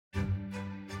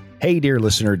Hey, dear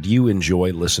listener, do you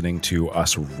enjoy listening to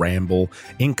us ramble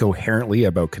incoherently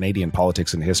about Canadian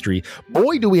politics and history?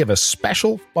 Boy, do we have a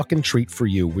special fucking treat for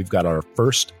you. We've got our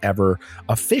first ever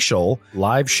official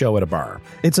live show at a bar.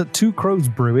 It's at Two Crows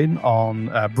Brewing on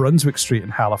Brunswick Street in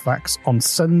Halifax on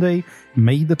Sunday,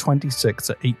 May the 26th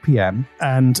at 8 p.m.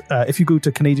 And if you go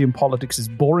to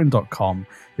CanadianPoliticsIsBoring.com,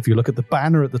 if you look at the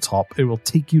banner at the top, it will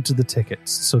take you to the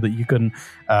tickets so that you can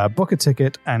book a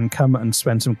ticket and come and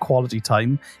spend some quality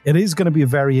time. It is going to be a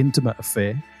very intimate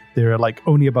affair. There are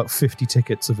only about 50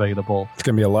 tickets available. It's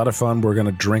going to be a lot of fun. We're going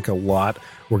to drink a lot.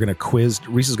 We're going to quiz.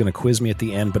 Reese is going to quiz me at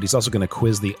the end, but he's also going to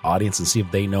quiz the audience and see if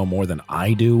they know more than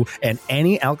I do. And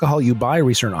any alcohol you buy,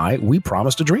 Reese and I, we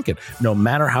promise to drink it, no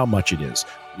matter how much it is.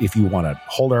 If you want to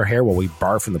hold our hair while we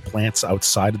barf from the plants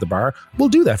outside of the bar, we'll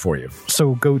do that for you.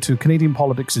 So go to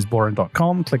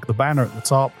CanadianPoliticsIsBoring.com, click the banner at the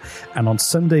top, and on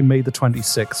Sunday, May the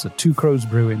 26th at Two Crows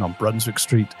Brewing on Brunswick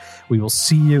Street, we will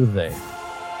see you there.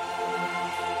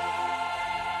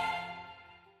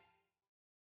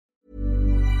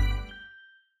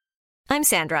 I'm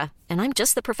Sandra, and I'm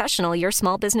just the professional your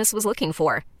small business was looking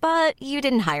for. But you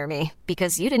didn't hire me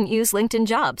because you didn't use LinkedIn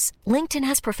Jobs. LinkedIn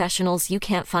has professionals you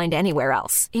can't find anywhere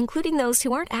else, including those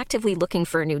who aren't actively looking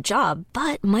for a new job,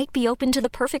 but might be open to the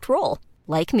perfect role,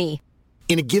 like me.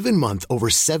 In a given month, over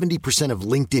 70% of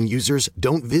LinkedIn users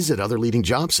don't visit other leading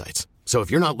job sites. So if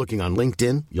you're not looking on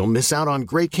LinkedIn, you'll miss out on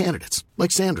great candidates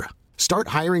like Sandra. Start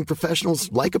hiring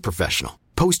professionals like a professional.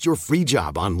 Post your free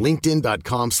job on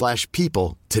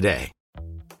linkedin.com/people today.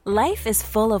 Life is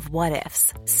full of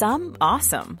what-ifs. Some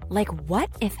awesome, like what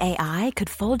if AI could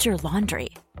fold your laundry?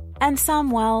 And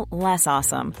some, well, less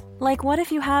awesome, like what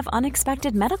if you have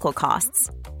unexpected medical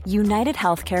costs? United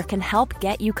Healthcare can help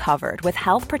get you covered with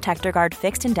Health Protector Guard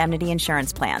fixed indemnity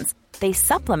insurance plans. They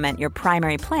supplement your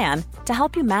primary plan to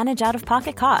help you manage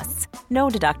out-of-pocket costs. No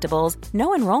deductibles,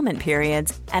 no enrollment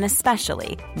periods, and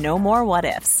especially no more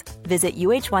what-ifs. Visit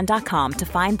uh1.com to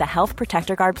find the Health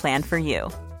Protector Guard plan for you.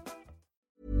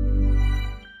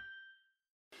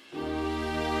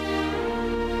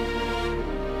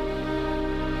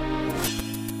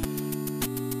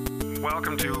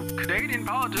 Welcome to Canadian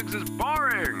Politics is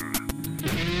Boring.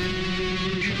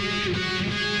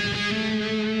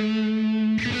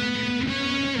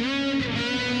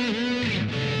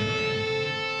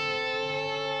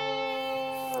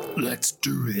 Let's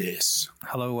do this.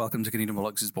 Hello, welcome to Canadian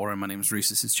Politics is Boring. My name is Reese,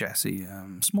 this is Jesse.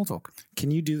 Small talk. Can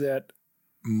you do that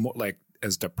more,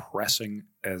 as depressing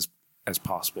as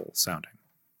possible sounding?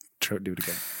 Do it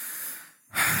again.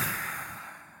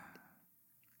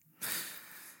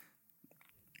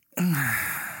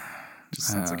 Just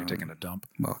sounds like you're taking a dump.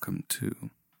 Welcome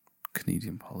to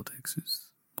Canadian Politics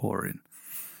is Boring.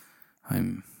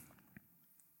 I'm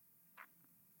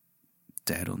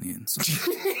dead on the inside.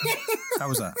 How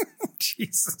was that?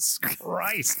 Jesus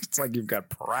Christ. It's like you've got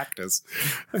practice.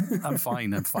 I'm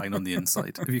fine on the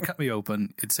inside. If you cut me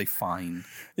open, it'd say fine.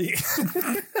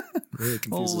 Really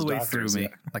all the way doctors, through me,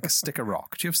 yeah. like a stick of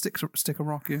rock. Do you have stick of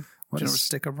rock here? Do you know what a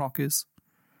stick of rock is?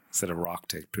 Instead of rock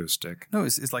taped to a stick. No,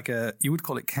 it's like you would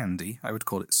call it candy. I would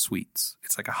call it sweets.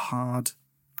 It's like a hard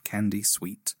candy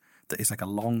sweet that is like a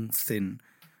long, thin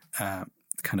kind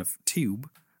of tube,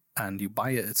 and you buy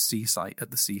it at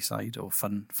the seaside or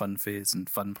fun fairs and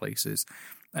fun places,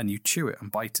 and you chew it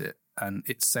and bite it, and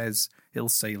it'll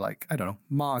say like, I don't know,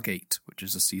 Margate, which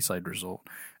is a seaside resort,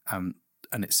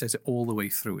 and it says it all the way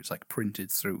through. It's like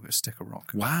printed through a stick of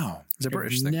rock. Wow. It's a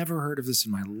British I've thing. never heard of this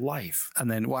in my life.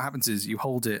 And then what happens is you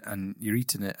hold it and you're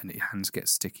eating it and your hands get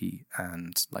sticky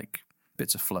and like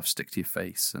bits of fluff stick to your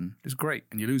face, and it's great.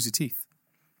 And you lose your teeth.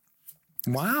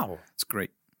 Wow. It's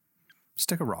great.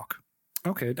 Stick of rock.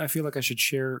 Okay. I feel like I should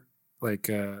share like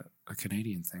a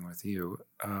Canadian thing with you.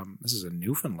 This is a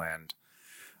Newfoundland.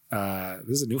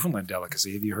 This is a Newfoundland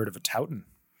delicacy. Have you heard of a towton?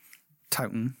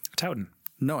 Towton? Towton.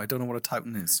 No, I don't know what a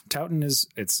towton is. Towton is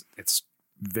it's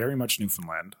very much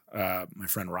Newfoundland. My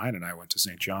friend Ryan and I went to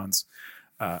St. John's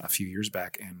a few years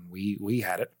back, and we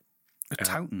had it. A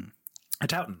towton. A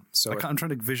towton. So I'm trying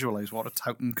to visualize what a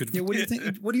towton could be. Yeah, what do you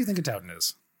think? What do you think a towton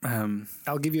is?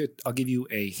 I'll give you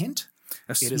a hint.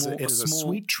 It is a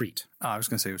sweet treat. Oh, I was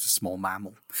going to say it was a small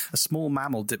mammal. A small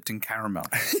mammal dipped in caramel.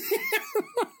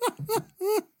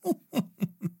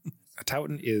 A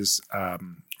towton is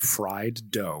fried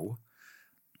dough.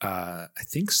 I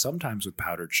think sometimes with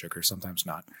powdered sugar, sometimes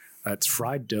not. It's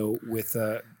fried dough with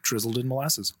drizzled in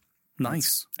molasses.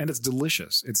 Nice. And it's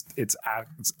delicious. It's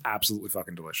absolutely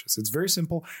fucking delicious. It's very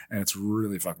simple and it's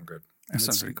really fucking good. And That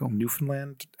sounds it's very cool.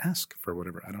 Newfoundland-esque for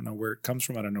whatever. I don't know where it comes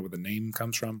from. I don't know where the name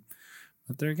comes from.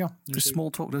 But there you go. This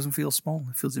small talk doesn't feel small.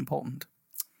 It feels important.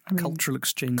 cultural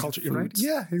exchange. Culture, right?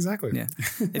 Yeah, exactly. Yeah.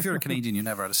 If you're a Canadian, you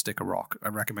never had a stick of rock. I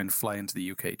recommend flying to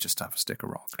the UK just to have a stick of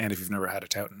rock. And if you've never had a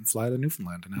Towton, fly to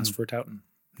Newfoundland and ask for a Towton.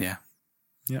 Yeah.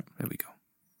 Yep. There we go.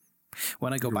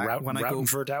 When I go back,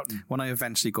 for a Towton. When I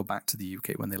eventually go back to the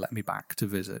UK, when they let me back to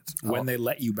visit, they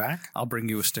let you back, I'll bring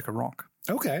you a stick of rock.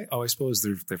 Okay. Oh, I suppose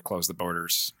they've closed the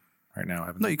borders right now,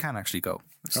 haven't they? No, you can actually go.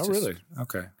 Really?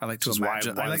 Okay. I like to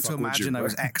imagine. I like to imagine I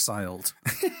was exiled,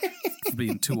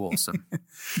 being too awesome.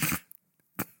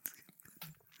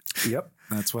 Yep,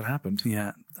 that's what happened.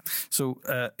 Yeah. So,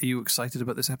 are you excited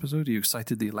about this episode? Are you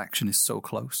excited the election is so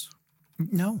close?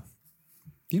 No.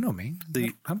 You know me.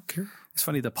 I don't care. It's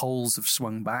funny, the polls have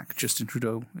swung back. Justin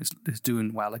Trudeau is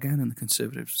doing well again, and the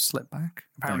Conservatives slip back.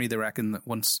 Apparently, they reckon that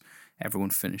once everyone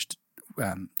finished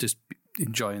just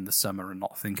enjoying the summer and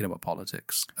not thinking about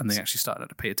politics, and they actually started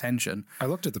to pay attention. I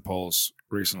looked at the polls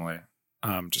recently,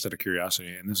 just out of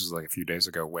curiosity, and this was like a few days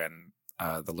ago when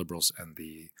the Liberals and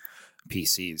the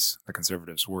PCs, the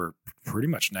Conservatives, were pretty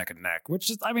much neck and neck, which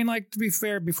is, I mean, like, to be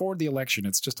fair, before the election,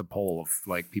 it's just a poll of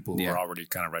like people who are already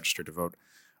kind of registered to vote.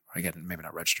 Or again, maybe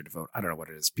not registered to vote. I don't know what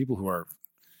it is. People who are,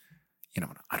 I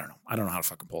don't know. I don't know how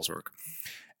fucking polls work.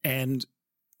 And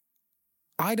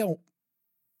I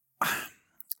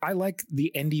like the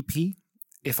NDP.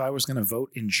 If I was going to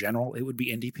vote in general, it would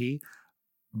be NDP.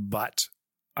 But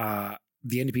the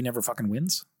NDP never fucking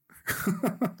wins.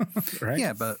 Right?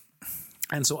 Yeah, but...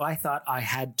 And so I thought I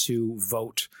had to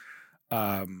vote.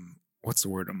 What's the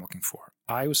word I'm looking for?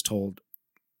 I was told...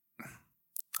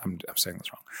 I'm saying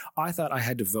this wrong. I thought I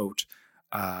had to vote.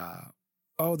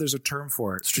 There's a term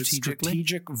for it.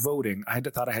 Strategic voting. I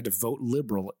thought I had to vote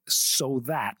Liberal so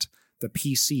that the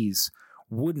PCs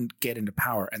wouldn't get into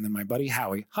power. And then my buddy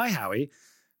Howie, hi Howie,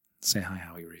 say hi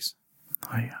Howie Reese.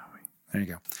 Hi Howie. There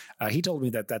you go. He told me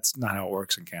that that's not how it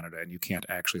works in Canada, and you can't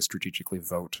actually strategically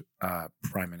vote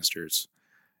prime ministers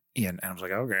in. And I was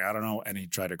like, okay, I don't know. And he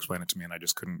tried to explain it to me, and I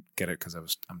just couldn't get it because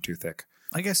I'm too thick.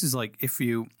 I guess it's like if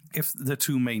the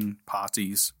two main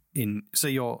parties in, say,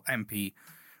 your MP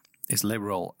is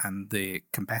Liberal and the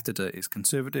competitor is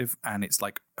Conservative, and it's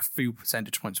like a few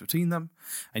percentage points between them,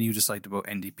 and you decide to vote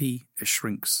NDP, it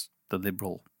shrinks the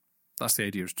Liberal. That's the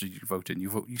idea of strategic voting.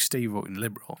 You stay voting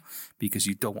Liberal because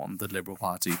you don't want the Liberal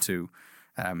Party to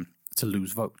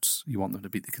lose votes. You want them to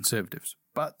beat the Conservatives.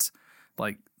 But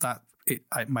like that,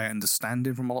 my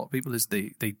understanding from a lot of people is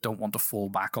they don't want to fall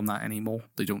back on that anymore.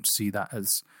 They don't see that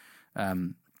as,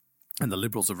 and the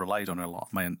Liberals have relied on it a lot.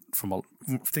 From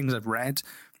things I've read,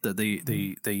 that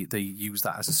they use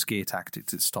that as a scare tactic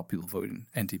to stop people voting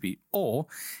NDP, or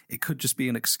it could just be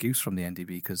an excuse from the NDP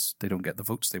because they don't get the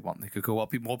votes they want. They could go,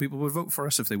 more people would vote for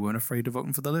us if they weren't afraid of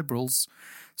voting for the Liberals.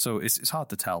 So it's hard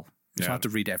to tell. It's hard to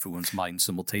read everyone's mind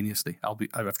simultaneously.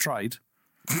 I've tried.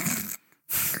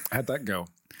 How'd that go?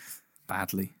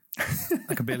 Badly.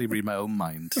 I can barely read my own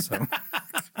mind. So, all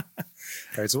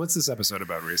right. So, what's this episode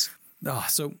about, Reese?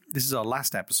 So this is our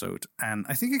last episode, and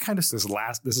I think it kind of this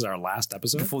is our last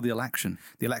episode before the election.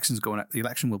 The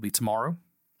election will be tomorrow,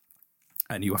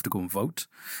 and you have to go and vote.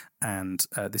 And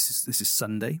this is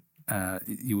Sunday.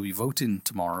 You will be voting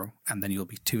tomorrow, and then you'll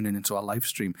be tuning into our live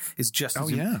stream. It's just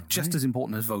as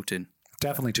important as voting.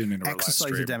 Definitely tune into our live stream.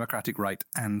 Exercise your democratic right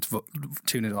and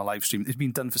tune into our live stream. It's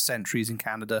been done for centuries in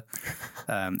Canada.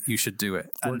 You should do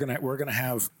it. We're gonna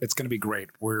have. It's gonna be great.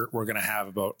 We're gonna have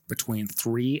about between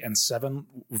 3 and 7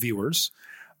 viewers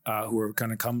who are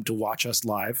gonna come to watch us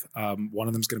live. One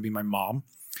of them is gonna be my mom,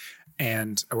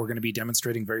 and we're gonna be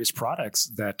demonstrating various products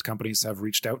that companies have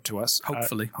reached out to us.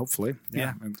 Hopefully,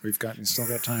 yeah. We've still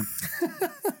got time.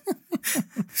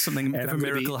 If a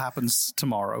miracle happens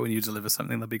tomorrow and you deliver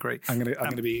something, that'd be great. I'm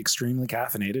gonna be extremely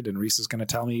caffeinated, and Reese is gonna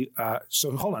tell me.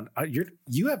 So hold on,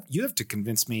 you have to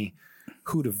convince me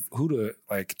who to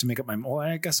like to make up my. Well,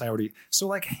 I guess I already. So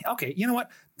like, okay, you know what?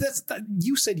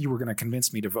 You said you were going to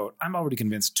convince me to vote. I'm already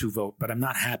convinced to vote, but I'm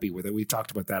not happy with it. We've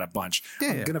talked about that a bunch.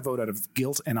 I'm going to vote out of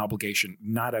guilt and obligation,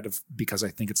 not out of because I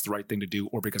think it's the right thing to do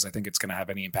or because I think it's going to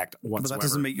have any impact whatsoever. But that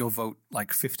doesn't make your vote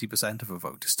like 50% of a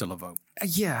vote. It's still a vote.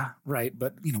 Yeah, right.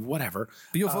 But whatever.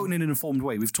 But you're voting in an informed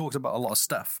way. We've talked about a lot of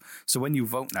stuff. So when you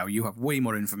vote now, you have way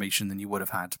more information than you would have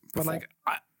had before. But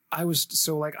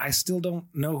like I still don't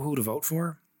know who to vote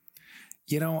for.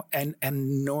 And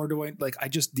nor do I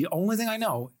the only thing I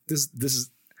know this is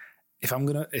if I'm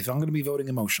gonna be voting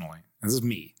emotionally, this is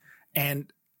me,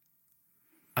 and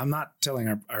I'm not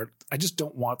telling I just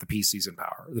don't want the PCs in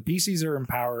power. The PCs are in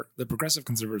power. The Progressive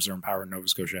Conservatives are in power in Nova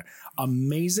Scotia.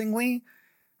 Amazingly,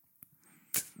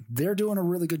 they're doing a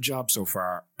really good job so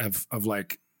far of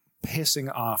like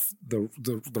pissing off the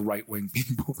right wing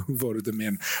people who voted them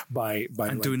in by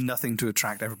doing nothing to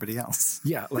attract everybody else.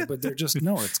 Yeah, but they're just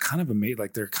it's kind of amazing.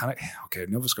 Like they're kind of okay.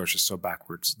 Nova Scotia is so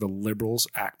backwards. The Liberals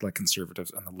act like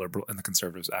Conservatives, and the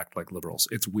Conservatives act like Liberals.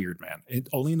 It's weird, man.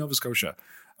 Only in Nova Scotia.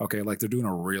 Okay, like they're doing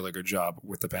a really good job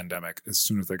with the pandemic. As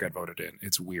soon as they get voted in,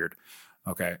 it's weird.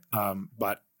 Okay,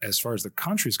 but as far as the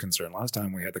country's concerned, last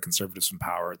time we had the Conservatives in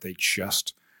power, they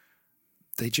just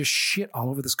shit all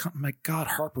over this country. My God,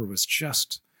 Harper was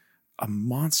just a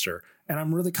monster. And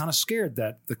I'm really kind of scared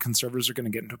that the Conservatives are going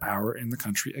to get into power in the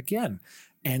country again.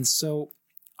 And so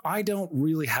I don't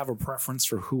really have a preference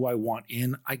for who I want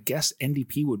in. I guess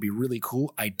NDP would be really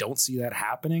cool. I don't see that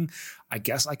happening. I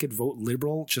guess I could vote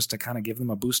Liberal just to kind of give them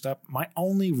a boost up. My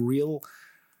only real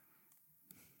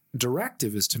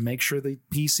directive is to make sure the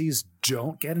PCs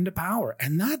don't get into power.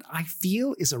 And that, I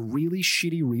feel, is a really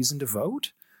shitty reason to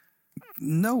vote.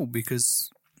 No,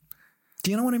 because...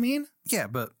 Do you know what I mean? Yeah,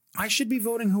 but... I should be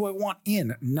voting who I want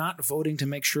in, not voting to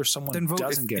make sure someone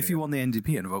doesn't get in. If you want the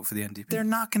NDP and vote for the NDP. They're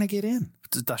not going to get in.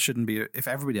 That shouldn't be... If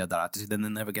everybody had that attitude, then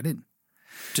they'll never get in.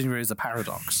 Do you realize the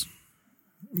paradox?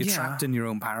 You're trapped in your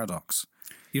own paradox.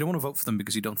 You don't want to vote for them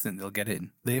because you don't think they'll get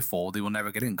in. Therefore, they will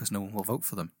never get in because no one will vote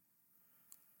for them.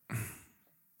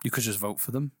 You could just vote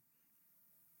for them.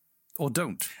 Or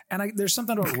don't. And there's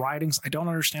something about ridings. I don't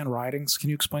understand ridings. Can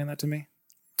you explain that to me?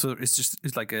 So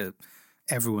it's like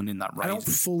everyone in that riding. I don't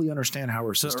fully understand how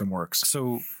our system works.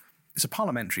 So it's a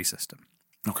parliamentary system.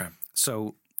 Okay.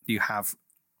 So you have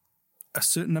a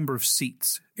certain number of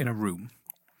seats in a room,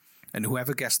 and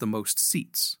whoever gets the most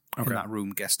seats in that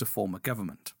room gets to form a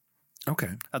government.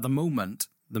 Okay. At the moment,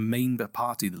 the main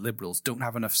party, the Liberals, don't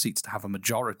have enough seats to have a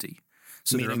majority.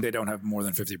 So meaning they don't have more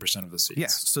than 50% of the seats.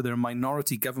 Yes. So they're a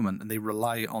minority government and they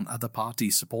rely on other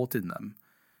parties supporting them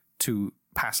to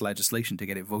pass legislation to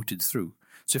get it voted through.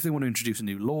 So if they want to introduce a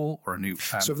new law or a new...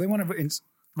 so if they want to...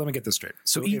 Let me get this straight.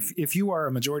 So if you are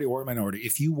a majority or a minority,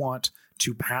 if you want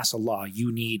to pass a law,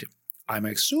 you need, I'm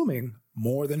assuming,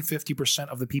 more than 50%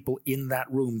 of the people in that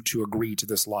room to agree to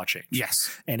this law change. Yes.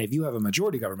 And if you have a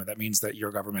majority government, that means that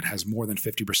your government has more than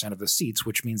 50% of the seats,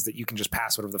 which means that you can just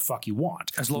pass whatever the fuck you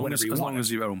want. As long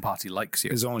as your own party likes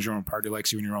you. As long as your own party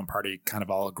likes you and your own party kind of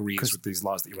all agrees with these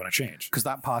laws that you want to change. Because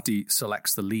that party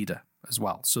selects the leader as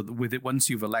well. So with it, once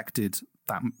you've elected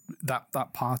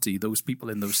that party, those people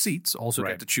in those seats also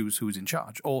get to choose who's in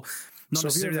charge. Or not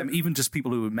necessarily them, even just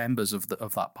people who are members of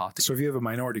that party. So if you have a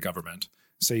minority government,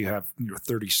 say you have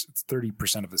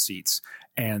 30% of the seats,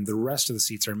 and the rest of the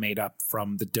seats are made up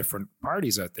from the different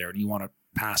parties out there, and you want to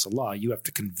pass a law, you have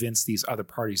to convince these other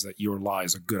parties that your law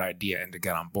is a good idea and to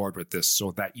get on board with this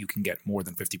so that you can get more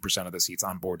than 50% of the seats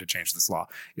on board to change this law.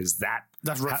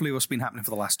 That's roughly what's been happening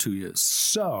for the last 2 years.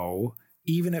 So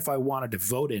even if I wanted to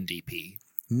vote NDP,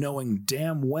 knowing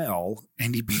damn well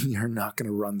NDP are not going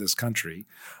to run this country,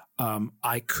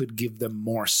 I could give them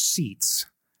more seats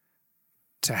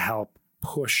to help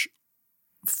push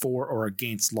for or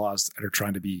against laws that are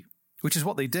trying to be... Which is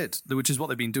what they did, which is what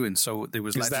they've been doing. So there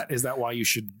was... Is that why you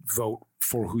should vote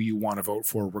for who you want to vote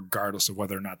for, regardless of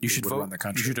whether or not you should run the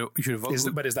country? You should vote.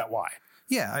 But is that why?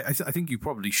 Yeah, I think you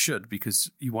probably should,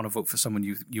 because you want to vote for someone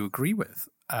you agree with.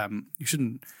 You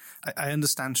shouldn't... I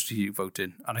understand strategic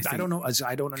voting, and I don't know.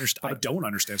 I don't understand. I don't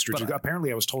understand strategic.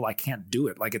 Apparently, I was told I can't do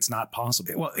it. Like, it's not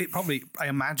possible. Well, I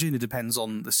imagine it depends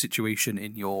on the situation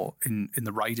in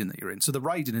the riding that you're in. So the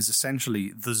riding is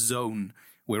essentially the zone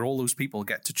where all those people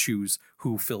get to choose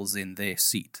who fills in their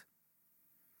seat.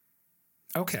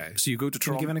 Okay. So you go to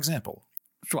Toronto. Can you give an example?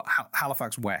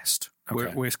 Halifax West.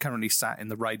 Okay. We're currently sat in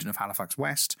the riding of Halifax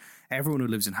West. Everyone who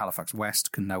lives in Halifax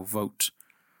West can now vote,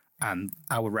 and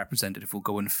our representative will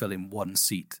go and fill in one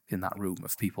seat in that room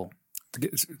of people.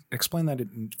 Explain that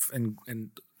in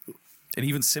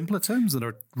even simpler terms, than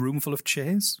a room full of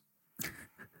chairs.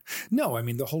 No, I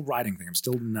mean the whole riding thing. I'm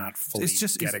still not fully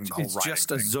getting the whole riding thing. It's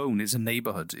just a zone. It's a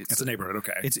neighborhood. It's a neighborhood.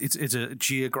 Okay. It's a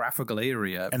geographical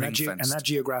area, and that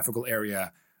geographical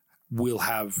area will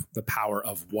have the power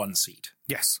of one seat.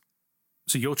 Yes.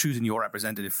 So you're choosing your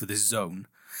representative for this zone,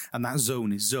 and that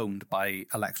zone is zoned by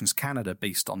Elections Canada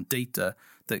based on data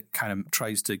that kind of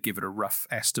tries to give it a rough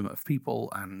estimate of people,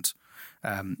 and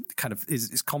kind of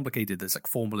is complicated. There's like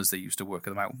formulas they use to work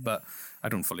them out, but I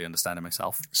don't fully understand it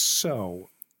myself. So,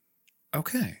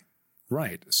 okay,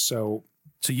 right. So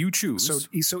you choose.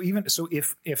 So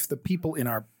if the people in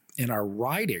our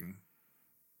riding,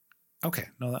 okay,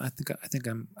 no, I think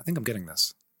I'm getting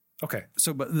this. Okay.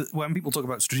 So, but when people talk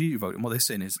about strategic voting, what they're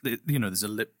saying is,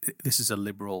 this is a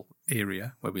liberal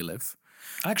area where we live.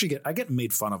 I get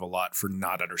made fun of a lot for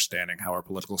not understanding how our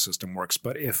political system works.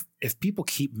 But if people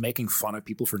keep making fun of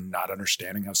people for not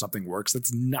understanding how something works,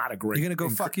 that's not a great. You're going to go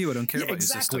fuck you. I don't care about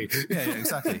exactly. your system. Yeah,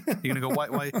 exactly. You're going to go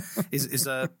why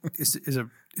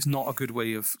is not a good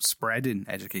way of spreading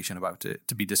education about it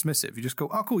to be dismissive. You just go,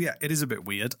 oh cool, yeah, it is a bit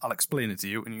weird. I'll explain it to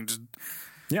you, and you just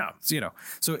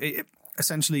So it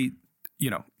essentially.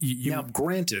 Now,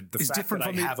 granted, the fact that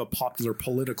I have a popular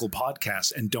political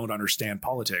podcast and don't understand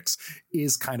politics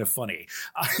is kind of funny.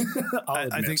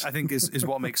 I think is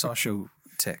what makes our show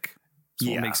tick. It's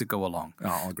what makes it go along. Oh,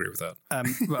 I'll agree with that.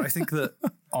 But I think that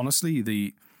honestly,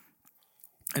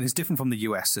 and it's different from the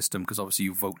US system because obviously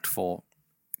you vote for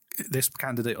this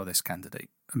candidate or this candidate.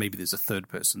 Maybe there's a third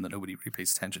person that nobody really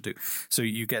pays attention to. So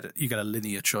you get a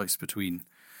linear choice between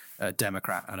a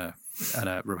Democrat and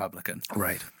a Republican,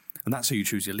 right? And that's how you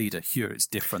choose your leader. Here it's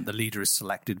different. The leader is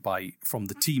selected from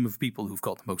the team of people who've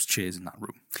got the most chairs in that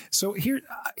room. So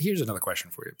here's another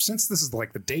question for you. Since this is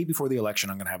like the day before the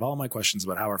election, I'm going to have all my questions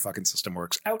about how our fucking system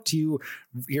works out to you.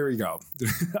 Here you go.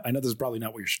 I know this is probably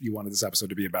not what you wanted this episode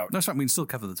to be about. No, it's fine. We can still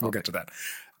cover the topic. We'll get to that.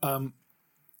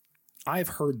 I've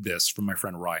heard this from my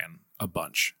friend Ryan a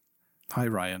bunch. Hi,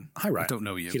 Ryan. I don't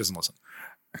know you. He doesn't listen.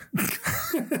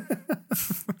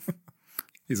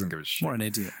 He doesn't give a shit. More an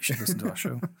idiot. You should listen to our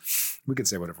show. We can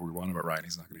say whatever we want about Ryan.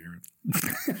 He's not going to hear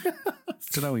it.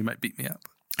 Don't know. He might beat me up.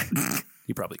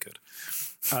 He probably could.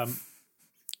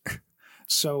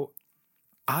 So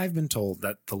I've been told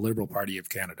that the Liberal Party of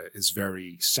Canada is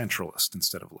very centralist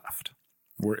instead of left.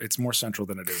 Where it's more central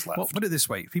than it is left. Well, put it this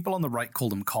way. People on the right call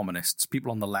them communists.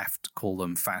 People on the left call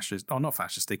them fascist. Oh, not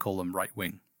fascist. They call them right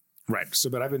wing. Right. So,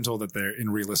 but I've been told that they're in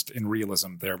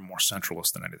realism, they're more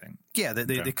centralist than anything. Yeah,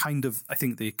 they kind of, I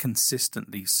think they're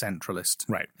consistently centralist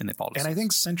in their policies. And I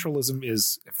think centralism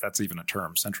is, if that's even a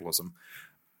term, centralism.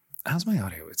 How's my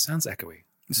audio? It sounds echoey.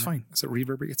 It's fine. Is it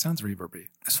reverby? It sounds reverby.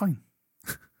 It's fine.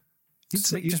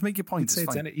 Just make your point.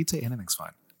 You'd say anything's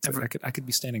fine. I could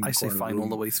be standing in the corner of the room. I say fine all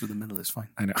the way through the middle. It's fine.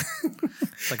 I know.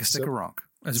 Like a stick of rock,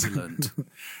 as we learned.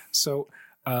 So,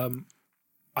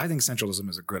 I think centralism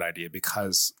is a good idea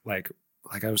because, like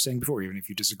I was saying before, even if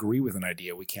you disagree with an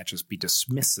idea, we can't just be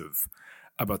dismissive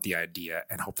about the idea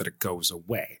and hope that it goes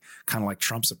away. Kind of like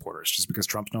Trump supporters. Just because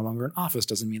Trump's no longer in office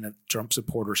doesn't mean that Trump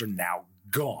supporters are now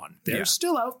gone. They're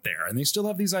still out there and they still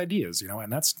have these ideas,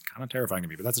 and that's kind of terrifying to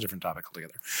me, but that's a different topic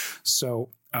altogether. So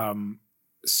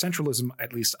centralism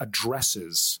at least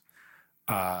addresses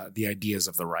the ideas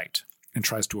of the right and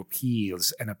tries to appeal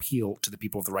to the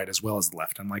people of the right as well as the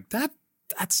left. I'm like, that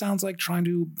sounds like trying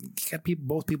to get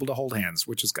both people to hold hands,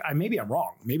 which is maybe I'm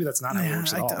wrong. Maybe that's not how it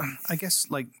works at all. I guess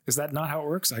is that not how it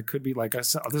works? I could be like,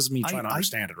 this is me trying to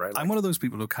understand it, right? I'm one of those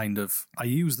people who I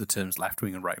use the terms left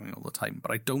wing and right wing all the time,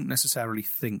 but I don't necessarily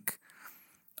think.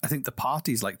 I think the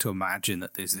parties like to imagine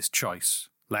that there's this choice.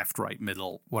 Left, right,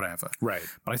 middle, whatever. Right.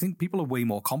 But I think people are way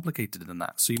more complicated than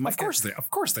that. So you might of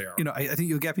course they are. I think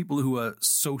you'll get people who are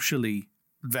socially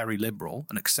very liberal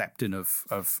and accepting of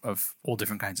all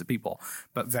different kinds of people,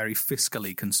 but very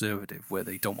fiscally conservative, where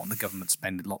they don't want the government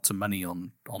spending lots of money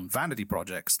on vanity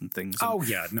projects and things. I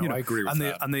agree with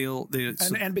that. And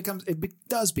it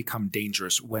does become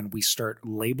dangerous when we start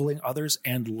labeling others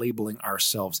and labeling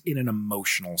ourselves in an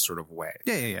emotional sort of way.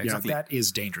 Yeah, exactly. That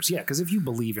is dangerous. Yeah, because if you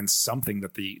believe in something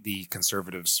that the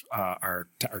conservatives are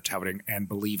touting and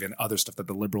believe in other stuff that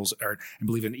the liberals are, and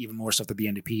believe in even more stuff that the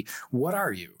NDP, what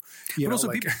are you?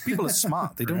 People are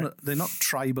smart. They're not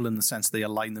tribal in the sense they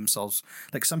align themselves.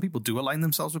 Like some people do align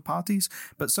themselves with parties,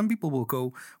 but some people will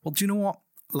go, well, do you know what?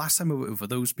 Last time I voted for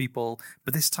those people,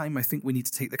 but this time I think we need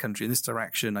to take the country in this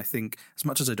direction. I think as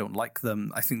much as I don't like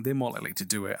them, I think they're more likely to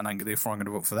do it, and therefore I'm going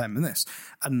to vote for them in this.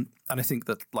 And I think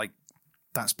that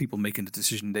that's people making the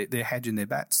decision. They're hedging their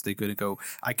bets. They're going to go,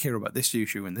 I care about this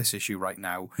issue and this issue right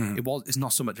now. It's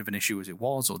not so much of an issue as it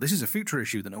was, or this is a future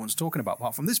issue that no one's talking about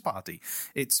apart from this party.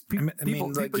 It's people. I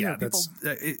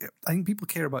think people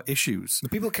care about issues. The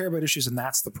people care about issues, and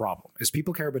that's the problem. Is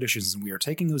people care about issues, and we are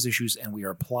taking those issues and we are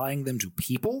applying them to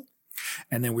people.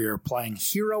 And then we are applying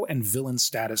hero and villain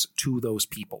status to those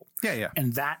people. Yeah.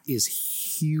 And that is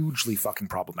hugely fucking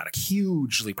problematic.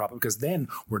 Hugely problematic. Because then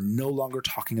we're no longer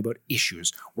talking about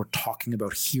issues. We're talking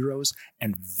about heroes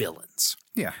and villains.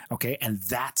 Yeah. Okay. And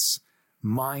that's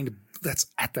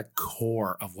at the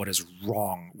core of what is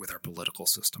wrong with our political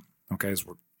system. Okay. Is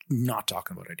we're not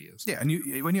talking about ideas. Yeah, and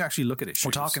when you actually look at it,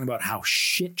 we're talking about how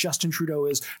shit Justin Trudeau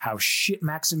is, how shit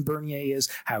Maxime Bernier is,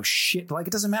 how shit,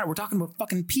 it doesn't matter. We're talking about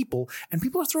fucking people, and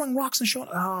people are throwing rocks and showing,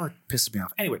 it pisses me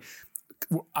off. Anyway,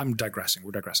 I'm digressing.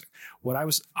 We're digressing.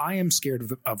 I am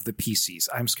scared of the PCs.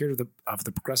 I'm scared of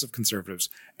the progressive conservatives,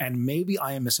 and maybe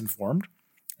I am misinformed,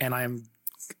 and I am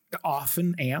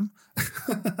often am.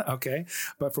 Okay.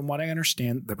 But from what I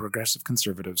understand, the progressive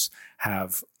conservatives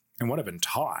have, and what I've been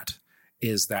taught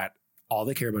is that all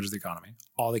they care about is the economy.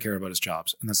 All they care about is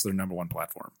jobs. And that's their number one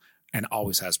platform, and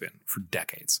always has been for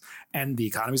decades. And the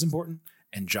economy is important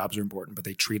and jobs are important, but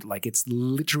they treat it like it's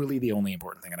literally the only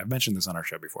important thing. And I've mentioned this on our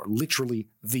show before, literally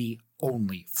the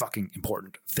only fucking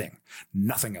important thing.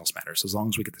 Nothing else matters as long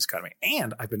as we get this economy.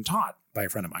 And I've been taught by a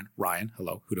friend of mine, Ryan,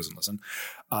 hello, who doesn't listen.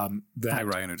 That Hi,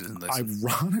 Ryan, who doesn't listen.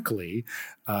 Ironically,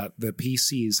 the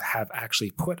PCs have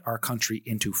actually put our country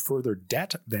into further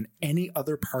debt than any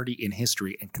other party in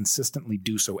history, and consistently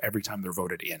do so every time they're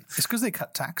voted in. It's because they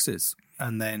cut taxes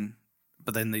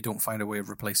but then they don't find a way of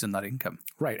replacing that income.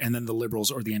 Right. And then the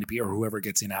Liberals or the NDP or whoever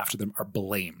gets in after them are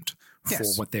blamed for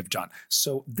what they've done.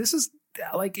 So this is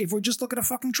like, if we just look at a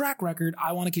fucking track record,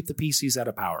 I want to keep the PCs out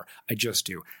of power. I just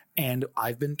do. And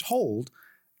I've been told,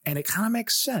 and it kind of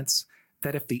makes sense,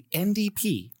 that if the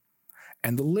NDP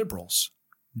and the Liberals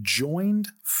joined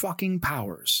fucking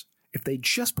powers, if they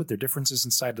just put their differences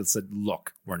aside and said,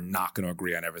 look, we're not going to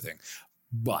agree on everything,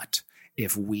 but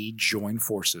if we join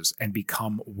forces and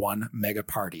become one mega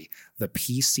party, the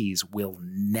PCs will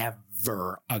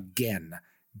never again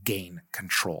gain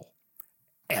control.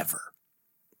 Ever.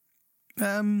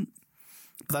 But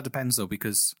that depends, though,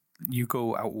 because you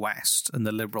go out west and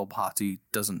the Liberal Party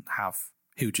doesn't have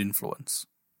huge influence.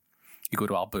 You go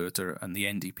to Alberta and the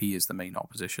NDP is the main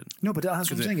opposition. No, but that's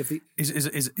what I'm saying.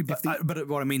 But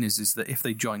what I mean is that if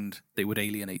they joined, they would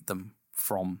alienate them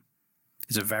from.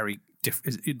 It's a very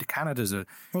different. Canada's a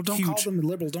don't huge, call them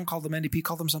Liberals. Don't call them NDP.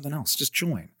 Call them something else. Just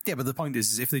join. Yeah, but the point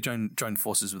is if they join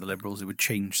forces with the Liberals, it would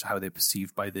change how they're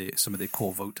perceived by some of their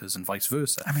core voters and vice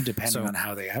versa. I mean, depending on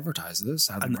how they advertise this,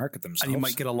 how they market themselves, and you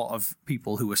might get a lot of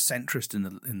people who are centrist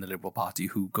in the Liberal Party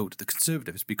who go to the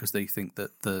Conservatives because they think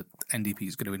that the NDP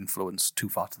is going to influence too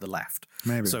far to the left.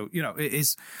 Maybe. So it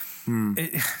is.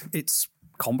 It's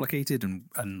complicated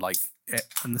and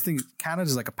the thing,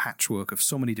 Canada's like a patchwork of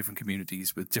so many different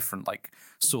communities with different like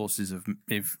sources of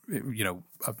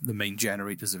the main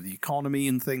generators of the economy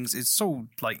and things. It's so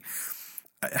like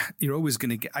you're always going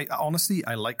to get. I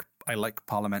like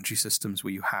parliamentary systems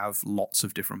where you have lots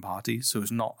of different parties, so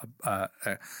it's not a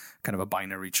kind of a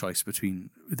binary choice between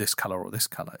this color or this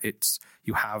color. It's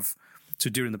you have. So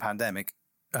during the pandemic,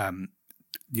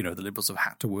 the Liberals have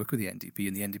had to work with the NDP,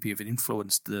 and the NDP have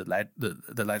influenced the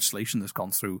legislation that's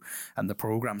gone through and the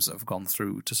programs that have gone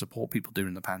through to support people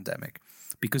during the pandemic.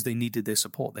 Because they needed their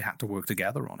support, they had to work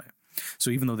together on it.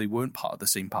 So even though they weren't part of the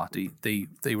same party, they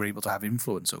were able to have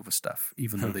influence over stuff.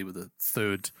 Even though they were the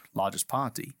third largest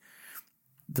party,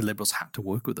 the Liberals had to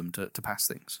work with them to pass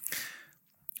things.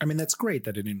 I mean, that's great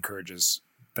that it encourages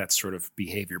that sort of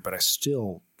behavior, but I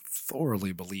still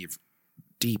thoroughly believe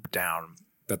deep down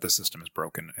that the system is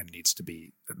broken and needs to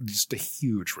be just a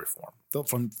huge reform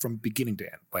from beginning to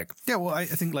end. Like, yeah, well, I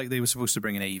think like they were supposed to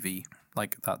bring an AV,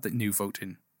 like that new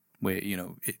voting where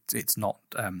it's not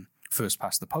first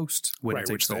past the post, winner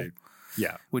takes all.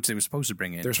 Which they were supposed to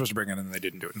bring in. They're supposed to bring in, and they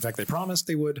didn't do it. In fact, they promised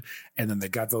they would, and then they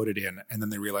got voted in, and then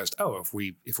they realized, if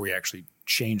we actually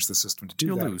change the system to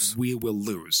do that, we will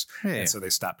lose. Yeah, and so they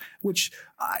stopped. Which,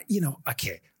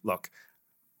 okay, look,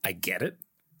 I get it.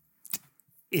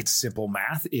 It's simple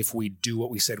math. If we do what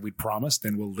we said we'd promise,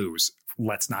 then we'll lose.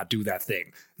 Let's not do that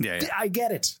thing. Yeah. I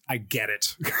get it. Yeah,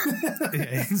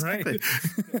 exactly.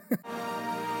 Right?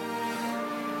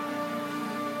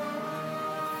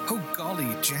 Oh, golly,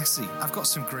 Jesse, I've got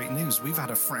some great news. We've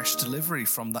had a fresh delivery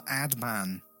from the ad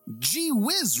man. Gee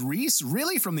whiz, Reese.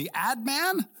 Really? From the ad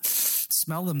man?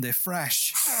 Smell them. They're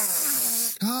fresh.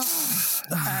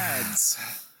 Ads.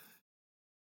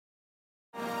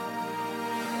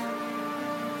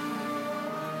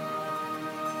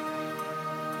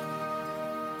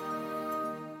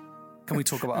 Can we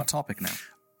talk about our topic now?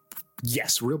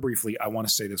 Yes, real briefly, I want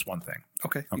to say this one thing.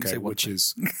 Okay, which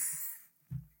is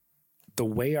the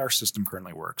way our system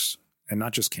currently works, and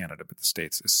not just Canada, but the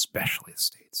States, especially the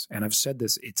States. And I've said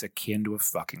this, it's akin to a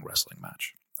fucking wrestling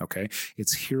match. Okay,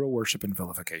 it's hero worship and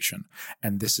vilification.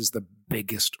 And this is the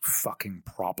biggest fucking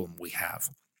problem we have.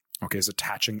 Okay, is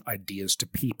attaching ideas to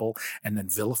people and then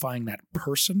vilifying that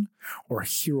person or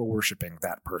hero worshiping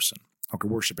that person. Okay,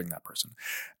 worshiping that person.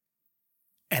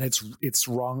 And it's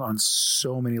wrong on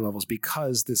so many levels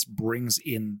because this brings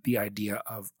in the idea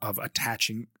of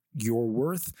attaching your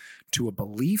worth to a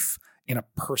belief in a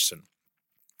person,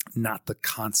 not the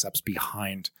concepts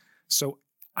behind. So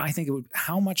I think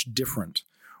how much different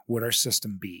would our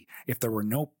system be if there were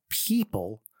no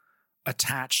people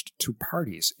attached to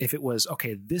parties? If it was,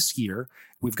 okay, this year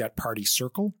we've got party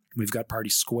circle, we've got party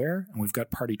square, and we've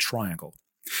got party triangle.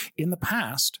 In the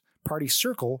past, Party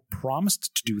Circle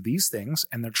promised to do these things,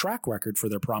 and their track record for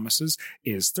their promises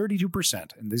is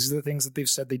 32%. And these are the things that they've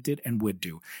said they did and would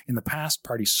do. In the past,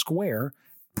 Party Square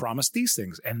promised these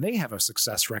things, and they have a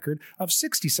success record of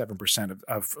 67%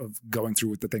 of going through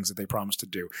with the things that they promised to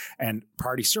do. And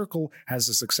Party Circle has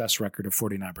a success record of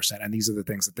 49%, and these are the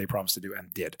things that they promised to do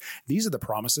and did. These are the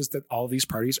promises that all these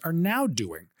parties are now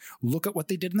doing. Look at what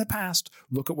they did in the past.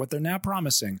 Look at what they're now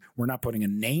promising. We're not putting a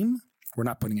name. We're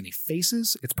not putting any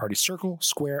faces. It's Party Circle,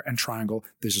 Square, and Triangle.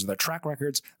 This is their track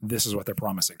records. This is what they're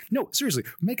promising. No, seriously,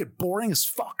 make it boring as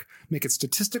fuck. Make it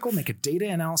statistical. Make it data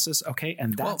analysis. Okay,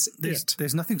 and that's it.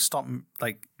 There's nothing stopping.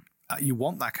 Like, you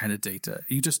want that kind of data.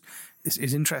 You just it's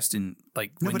interesting.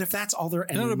 Like, no, but if that's all they're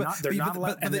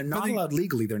not allowed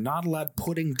legally. They're not allowed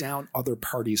putting down other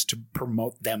parties to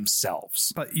promote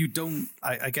themselves. But you don't.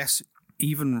 I guess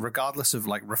even regardless of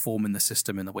like reforming the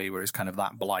system in the way where it's kind of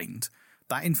that blind.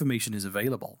 That information is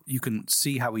available. You can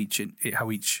see how each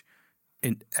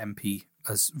MP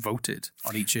has voted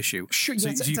on each issue. Sure,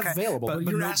 yes, it's available.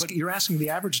 But you're asking the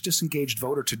average disengaged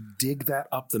voter to dig that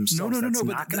up themselves. No. That's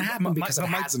not going to happen because it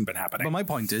hasn't been happening. But my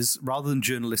point is, rather than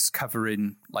journalists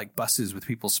covering like buses with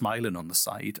people smiling on the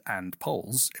side and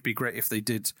polls, it'd be great if they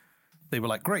did. They were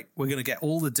like, great, we're going to get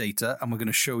all the data and we're going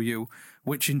to show you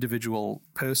which individual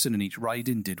person in each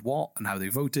riding did what and how they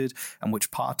voted and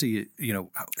which party,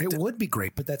 It would be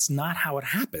great, but that's not how it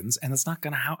happens. And it's not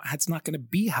going to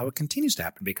be how it continues to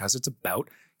happen because it's about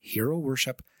hero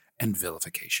worship and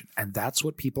vilification. And that's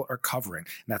what people are covering.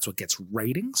 And that's what gets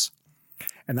ratings.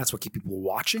 And that's what keeps people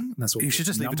watching. And that's what you should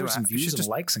just numbers and views and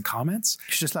likes and comments.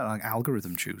 You should just let an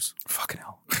algorithm choose. Fucking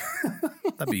hell.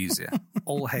 That'd be easier.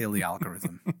 All hail the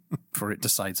algorithm, for it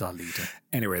decides our leader.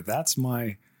 Anyway, that's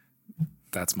my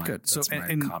good.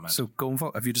 Comment. So go and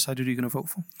vote. Have you decided who you're going to vote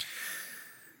for?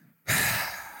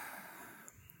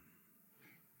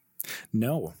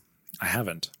 No, I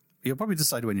haven't. You'll probably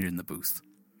decide when you're in the booth.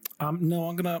 No,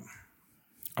 I'm going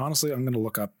to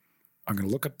look up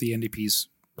the NDP's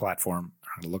platform.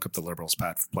 I'm going to look up the Liberals'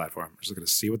 platform. I'm just going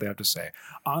to see what they have to say.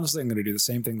 Honestly, I'm going to do the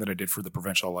same thing that I did for the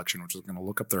provincial election, which is going to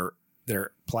look up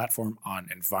their platform on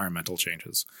environmental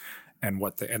changes and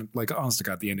honest to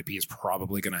God, the NDP is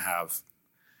probably going to have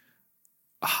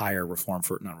a higher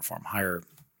higher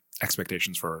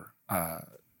expectations for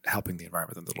helping the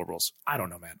environment than the Liberals. I don't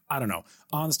know, man. I don't know.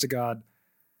 Honest to God,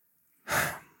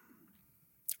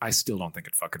 I still don't think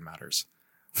it fucking matters.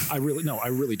 I really don't.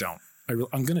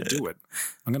 I'm going to do it.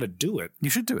 I'm going to do it. You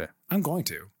should do it. I'm going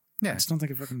to. Yeah. I just don't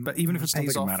think it fucking But even if it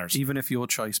pays off, matters. even if your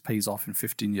choice pays off in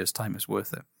 15 years' time, it's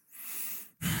worth it.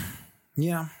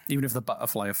 Yeah. Even if the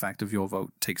butterfly effect of your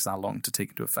vote takes that long to take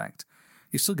into effect,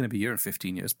 you're still going to be here in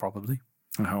 15 years, probably.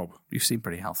 I hope. You seem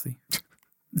pretty healthy.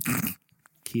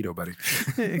 Keto, buddy.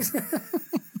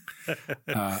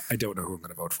 I don't know who I'm going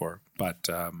to vote for, but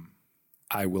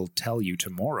I will tell you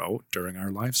tomorrow during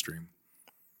our live stream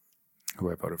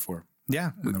who I voted for.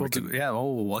 Yeah.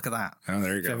 Oh, look at that. Oh,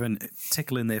 there you go. Kevin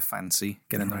tickling their fancy,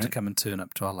 getting them to come and turn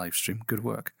up to our live stream. Good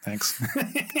work. Thanks.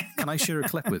 Can I share a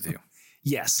clip with you?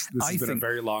 Yes. This has been a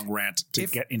very long rant to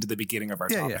get into the beginning of our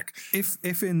topic. Yeah.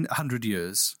 If in 100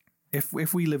 years, if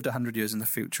we lived 100 years in the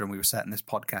future and we were setting this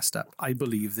podcast up, I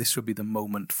believe this would be the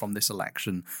moment from this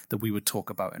election that we would talk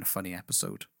about in a funny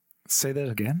episode. Say that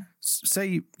again.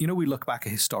 Say, we look back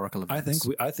at historical events.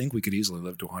 I think we could easily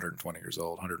live to 120 years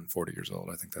old, 140 years old.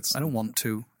 I think that's. I don't want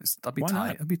to. I'd be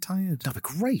tired. I'd be tired. That'd be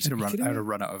great. I'd have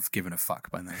run out of giving a fuck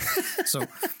by then. So,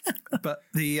 but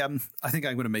I think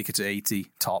I'm going to make it to 80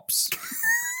 tops.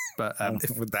 But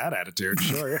with that attitude,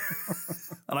 sure.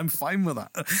 And I'm fine with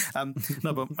that.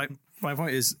 No, but my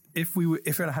point is, if we look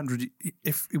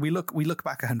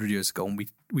back 100 years ago and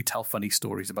we tell funny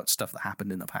stories about stuff that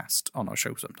happened in the past on our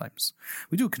show. Sometimes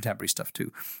we do contemporary stuff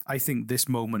too. I think this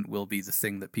moment will be the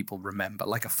thing that people remember,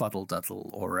 like a fuddle duddle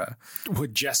or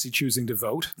with Jesse choosing to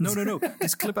vote. No.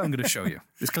 This clip I'm going to show you.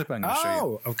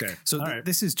 Oh, okay. So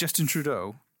this is Justin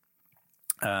Trudeau.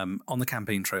 On the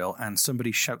campaign trail, and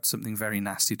somebody shouts something very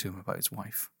nasty to him about his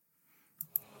wife.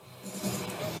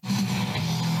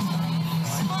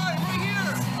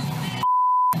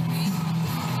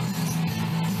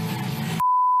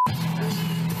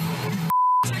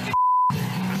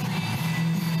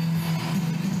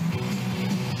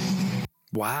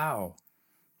 Wow.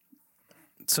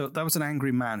 So that was an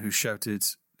angry man who shouted.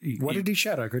 What did he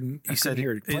shout? I couldn't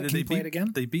hear it. Can you play it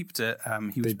again? They beeped it.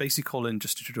 He was basically calling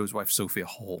Justin Trudeau's wife Sophia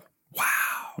Hall. Wow.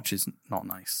 Which is not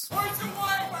nice. Oh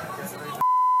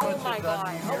my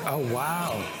God. Oh,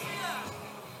 wow.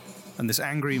 And this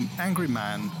angry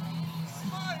man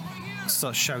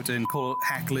starts shouting,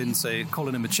 heckling,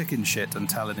 calling him a chicken shit and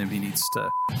telling him he needs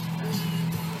to...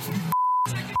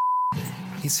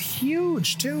 He's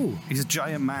huge too. He's a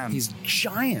giant man. He's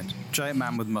giant. Giant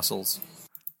man with muscles.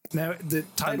 Now, the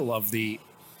title of the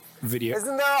video.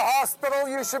 Isn't there a hospital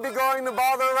you should be going to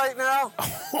bother right now?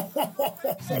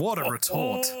 What a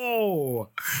retort.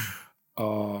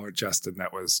 Oh, Justin,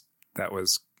 that was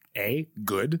A,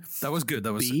 good. That was good.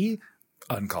 That was B,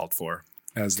 uncalled for.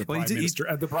 As the prime minister,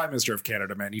 as the prime minister of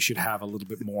Canada, man, you should have a little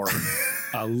bit more,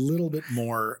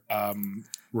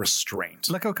 restraint.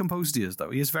 Look how composed he is, though.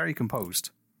 He is very composed.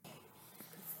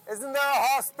 Isn't there a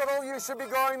hospital you should be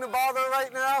going to bother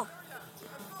right now?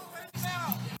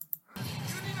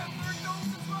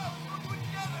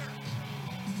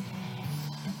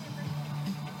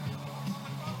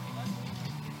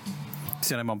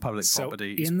 See, I'm on public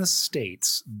property. In the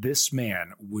States, this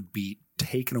man would be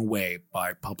taken away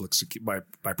by private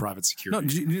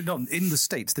security. No, in the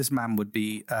States, this man would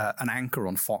be an anchor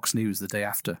on Fox News the day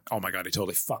after. Oh my God, he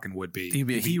totally fucking would be. He'd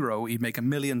be a hero. He'd make $1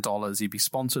 million. He'd be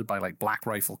sponsored by like Black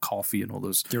Rifle Coffee and all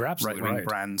those right-wing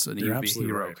brands, and he'd be a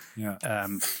hero. Right. Yeah.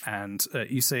 And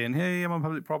you saying, "Hey, I'm on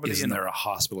public property." Isn't there a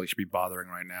hospital you should be bothering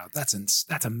right now? That's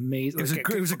amazing.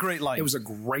 It was a great line. It was a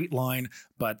great line,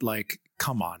 but like,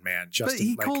 come on, man.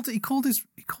 Justin, but he called his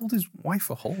wife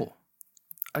a whore.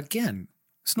 Again,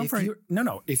 it's not very.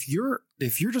 If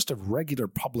you're just a regular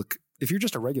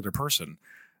person,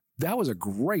 that was a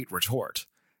great retort.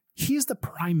 He's the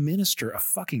prime minister of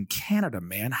fucking Canada,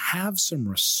 man. Have some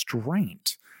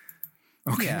restraint.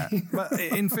 Okay, yeah, but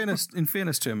in fairness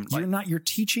to him, you're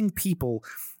teaching people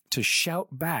to shout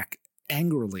back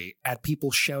angrily at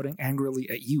people shouting angrily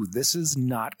at you. This is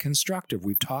not constructive.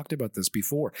 We've talked about this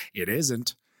before. It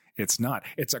isn't. It's not.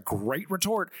 It's a great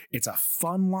retort. It's a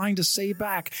fun line to say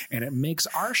back, and it makes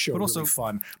our show really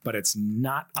fun, but it's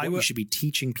not what we should be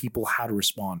teaching people how to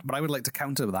respond. But I would like to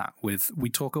counter that with, we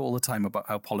talk all the time about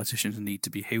how politicians need to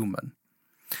be human.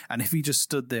 And if he just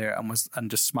stood there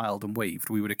and just smiled and waved,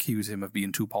 we would accuse him of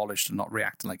being too polished and not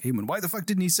reacting like a human. Why the fuck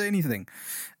didn't he say anything?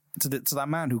 To that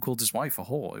man who called his wife a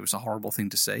whore, it was a horrible thing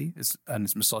to say, and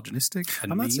it's misogynistic. And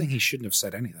I'm not saying he shouldn't have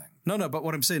said anything. No, but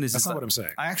what I'm saying is... That's not what I'm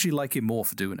saying. I actually like him more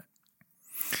for doing it.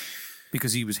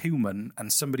 Because he was human,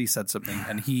 and somebody said something,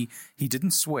 and he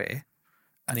didn't swear,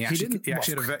 and he actually had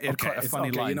a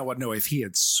funny line. You know what? No, if he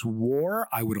had swore,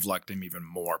 I would have liked him even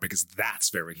more, because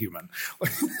that's very human.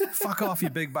 Fuck off, you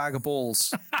big bag of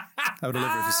balls. I would have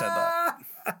lived if he said that.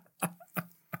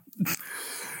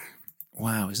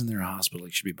 Wow, isn't there a hospital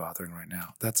you should be bothering right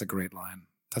now? That's a great line.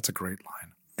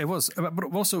 It was, but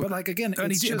also, but like again,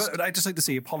 but I just like to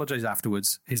say he apologized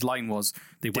afterwards. His line was,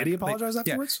 did he apologize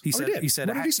afterwards? Yeah, he said,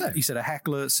 what did he say? He said a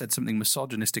heckler said something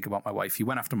misogynistic about my wife. He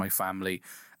went after my family,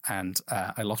 and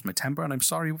I lost my temper, and I'm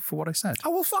sorry for what I said. Oh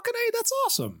well, fucking A, that's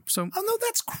awesome. So, no,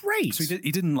 that's great. So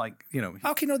he didn't like,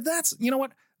 Okay, no, that's, you know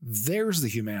what? There's the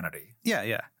humanity.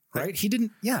 Yeah. Right? He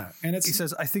didn't, yeah. And he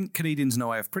says, I think Canadians know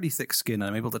I have pretty thick skin and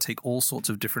I'm able to take all sorts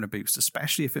of different abuse,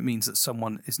 especially if it means that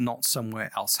someone is not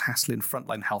somewhere else hassling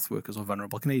frontline health workers or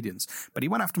vulnerable Canadians. But he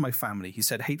went after my family. He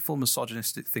said hateful,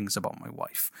 misogynistic things about my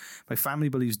wife. My family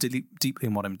believes deeply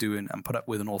in what I'm doing and put up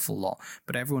with an awful lot,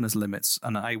 but everyone has limits,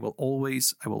 and I will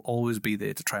always be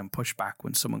there to try and push back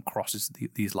when someone crosses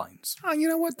these lines. Oh, you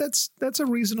know what? That's a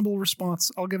reasonable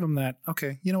response. I'll give him that.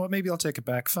 Okay. You know what? Maybe I'll take it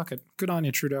back. Fuck it. Good on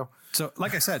you, Trudeau. So,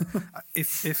 like I said,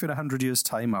 if in 100 years'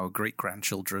 time our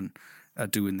great-grandchildren are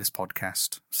doing this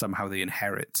podcast, somehow they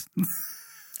inherit.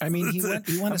 I mean, he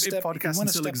went a step back.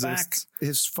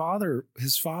 His father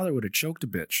would have choked a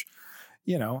bitch,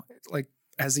 like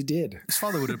as he did. His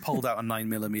father would have pulled out a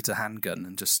 9mm handgun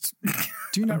and just.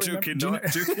 Do you not remember?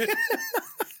 Joking.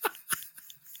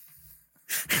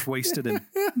 Just wasted him.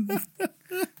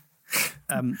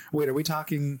 Wait, are we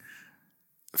talking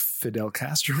Fidel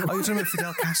Castro? Oh, you're talking about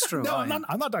Fidel Castro? No, I'm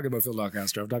not talking about Fidel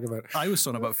Castro. I'm talking about. I was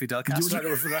talking about Fidel Castro. You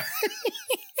were talking about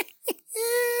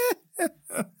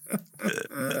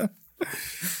Fidel.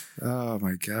 Oh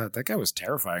my God, that guy was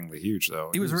terrifyingly huge,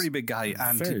 though. He was a really big guy,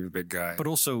 and very big guy, but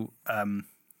also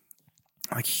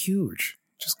like huge.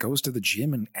 Just goes to the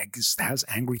gym and has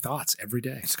angry thoughts every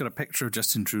day. He's got a picture of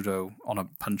Justin Trudeau on a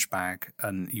punch bag,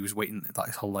 and he was waiting that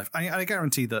his whole life. I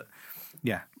guarantee that.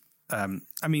 Yeah,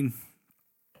 I mean.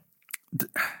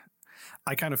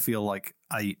 I kind of feel like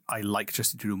I like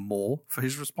Justin Trudeau more for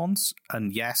his response.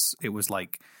 And yes, it was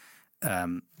like,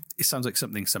 it sounds like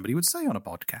something somebody would say on a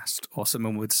podcast or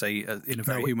someone would say in a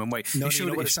very human way. No, you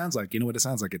know what it sounds like? You know what it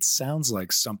sounds like? It sounds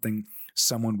like something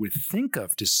someone would think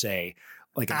of to say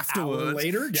like afterwards. An hour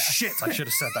later. Yeah. Shit, I should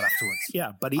have said that afterwards.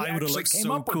 Yeah, but I would have looked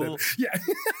so cool. Yeah.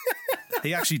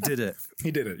 He actually did it.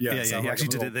 He did it. Yeah, Yeah, so he like actually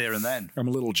did it there and then. I'm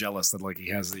a little jealous that like he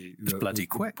has the bloody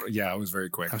quick. Yeah, it was very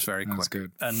quick. That was very That quick. was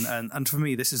good. And for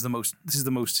me, this is the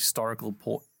most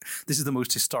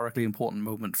historically important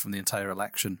moment from the entire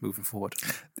election moving forward.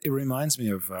 It reminds me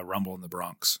of Rumble in the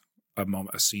Bronx,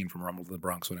 a scene from Rumble in the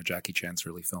Bronx, one of Jackie Chan's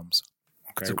early films.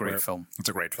 Okay, It's a great film. It's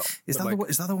a great film. Is But,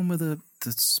 that the one with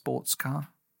the sports car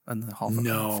and the hovercraft?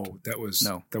 No, that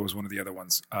was one of the other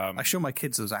ones. I show my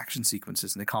kids those action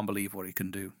sequences and they can't believe what he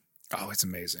can do. Oh, it's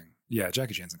amazing. Yeah,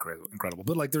 Jackie Chan's incredible.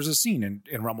 But like there's a scene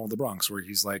in Rumble in the Bronx where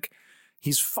he's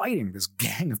fighting this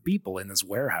gang of people in this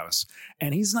warehouse,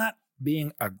 and he's not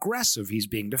being aggressive, he's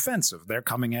being defensive. They're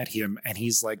coming at him and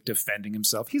he's like defending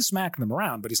himself. He's smacking them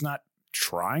around, but he's not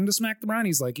trying to smack them around.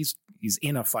 He's like he's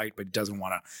in a fight, but he doesn't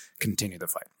want to continue the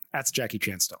fight. That's Jackie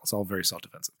Chan style. It's all very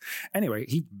self-defensive. Anyway,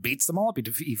 he beats them all up, but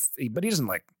he doesn't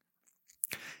like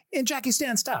in Jackie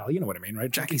Stan style. You know what I mean,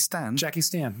 right? Jackie Stan? Jackie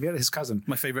Stan. Yeah, his cousin.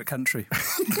 My favorite country.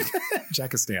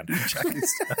 Jackie Stan. Jackie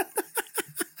Stan.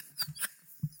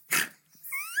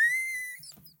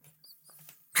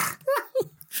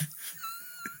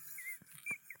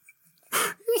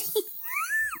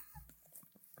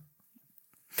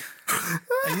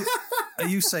 Are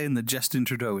you saying that Justin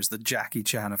Trudeau is the Jackie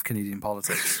Chan of Canadian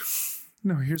politics?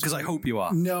 No, here's because I hope you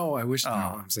are. No, I wish. No,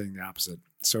 I'm saying the opposite.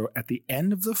 So at the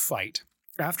end of the fight,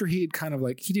 after he had kind of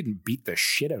like he didn't beat the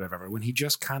shit out of everyone, he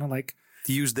just kind of like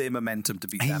he used their momentum to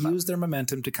beat them up. He used their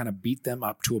momentum to kind of beat them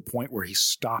up to a point where he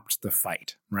stopped the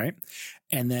fight, right?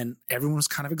 And then everyone was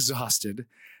kind of exhausted,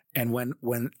 and when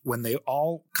they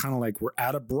all kind of like were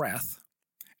out of breath,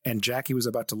 and Jackie was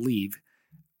about to leave,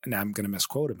 and I'm going to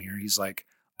misquote him here. He's like,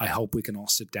 "I hope we can all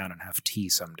sit down and have tea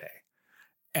someday."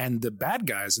 And the bad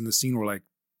guys in the scene were like,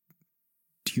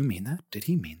 "Do you mean that? Did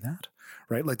he mean that?"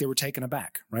 Right? Like they were taken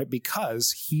aback, right?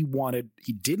 Because he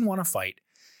didn't want to fight.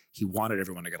 He wanted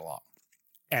everyone to get along.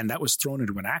 And that was thrown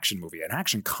into an action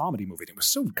comedy movie. It was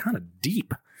so kind of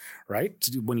deep, right?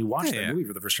 When you watch that movie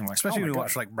for the first time, like, especially when you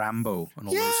watch like Rambo and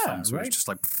all those films, where right? it's just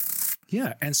like,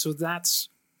 yeah. And so that's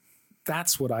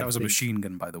what that was a machine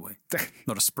gun, by the way,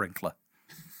 not a sprinkler.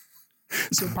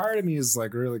 So part of me is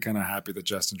like really kind of happy that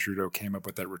Justin Trudeau came up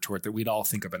with that retort that we'd all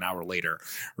think of an hour later.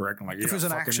 Right? Like, if it was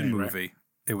an action movie, right?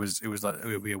 it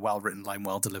would be a well written line,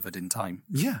 well delivered in time.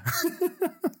 Yeah.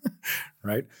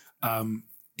 Right.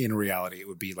 In reality, it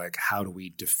would be like, how do we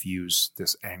diffuse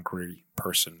this angry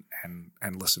person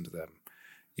and listen to them,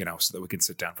 so that we can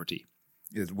sit down for tea?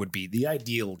 It would be the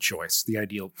ideal choice,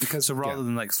 because so rather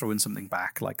than like throwing something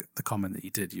back, like the comment that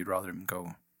you did, you'd rather him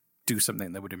go do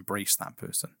something that would embrace that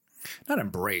person. Not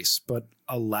embrace, but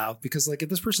allow, because like if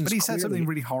this person, but he said something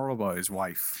really horrible about his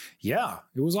wife. Yeah,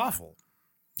 it was awful,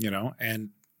 and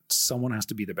someone has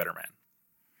to be the better man.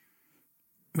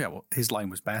 Yeah, well, his line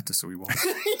was better, so he won.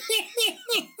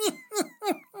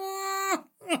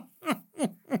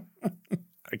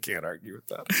 I can't argue with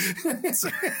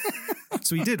that.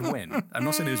 So he did win. I'm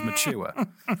not saying he was mature,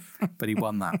 but he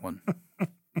won that one.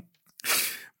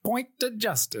 Point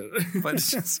adjusted. But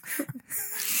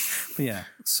yeah,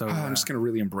 so I'm just going to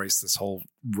really embrace this whole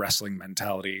wrestling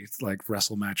mentality, like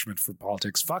wrestle matchment for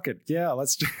politics. Fuck it. Yeah,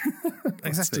 let's do exactly.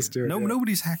 Let's just do it.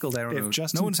 Nobody's heckled Aaron O'Toole.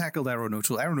 No one's heckled Aaron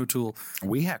O'Toole. Aaron O'Toole.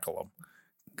 We heckle him.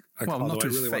 Well, not to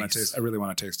his face. I really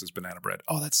want to taste his banana bread.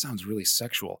 Oh, that sounds really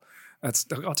sexual.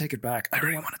 I'll take it back. I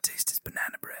really want to taste his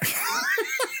banana bread.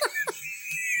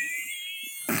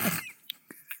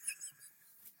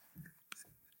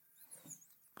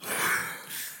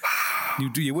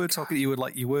 You were talking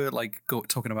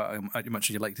talking about how much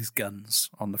you liked his guns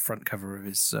on the front cover of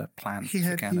his plan. He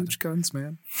had huge guns,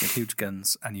 man. He had huge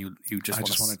guns, and you just I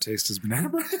just want to taste his banana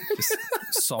bread. Just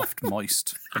soft,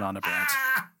 moist banana bread.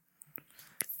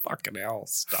 Fucking hell!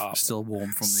 Stop. Still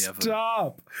warm from the oven.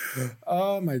 Stop!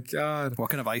 Oh my god!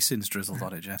 What kind of icing's drizzled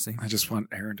on it, Jesse? I just want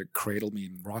Aaron to cradle me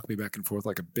and rock me back and forth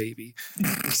like a baby,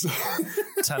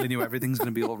 telling you everything's going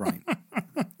to be all right.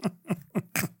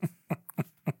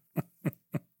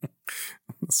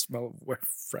 The smell of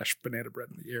fresh banana bread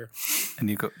in the air. And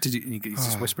you go, he's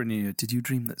just whispering in your ear, did you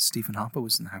dream that Stephen Harper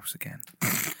was in the house again?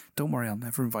 Don't worry, I'll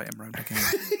never invite him round again.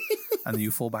 And then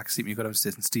you fall back asleep and you go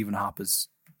downstairs and Stephen Harper's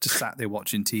just sat there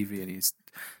watching TV and he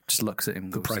just looks at him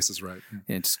and goes, The Price is Right.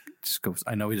 Yeah, just goes,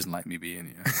 I know he doesn't like me being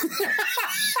here.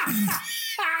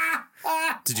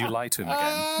 Did you lie to him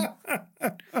again?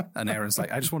 And Aaron's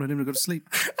like, I just wanted him to go to sleep.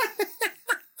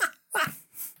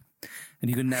 And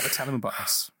you can never tell him about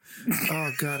us.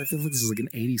 Oh god, I feel like this is like an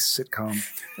 80s sitcom.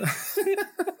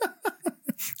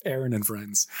 Aaron and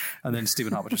Friends. And then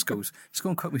Stephen Harper just goes, just go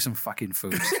and cook me some fucking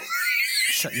food.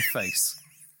 Shut your face.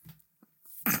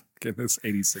 in this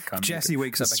 80s sitcom. Jesse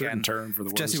wakes up again. Turn for the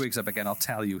If Jesse wakes up again, I'll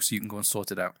tell you so you can go and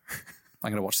sort it out.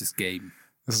 I'm going to watch this game.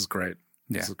 This is great.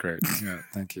 Yeah. This is great. Yeah,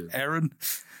 thank you. Aaron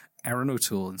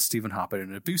O'Toole and Stephen Harper in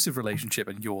an abusive relationship,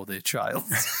 and you're their child.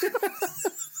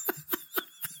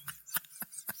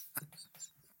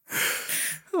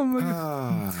 Oh my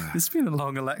God. It's been a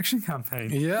long election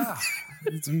campaign. Yeah.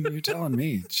 You're telling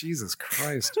me. Jesus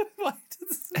Christ.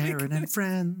 Aaron and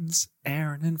friends.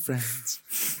 Aaron and friends.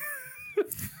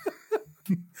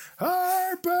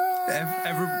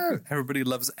 Harper! Everybody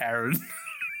loves Aaron.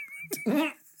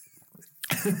 Well,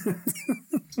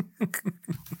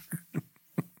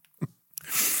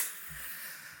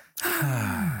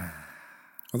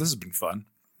 this has been fun.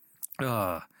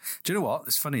 Do you know what?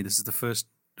 It's funny. This is the first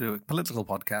political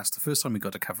podcast, the first time we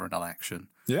got to cover an election.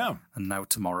 Yeah. And now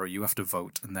tomorrow you have to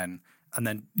vote, and then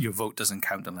your vote doesn't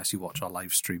count unless you watch our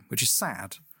live stream, which is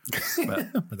sad.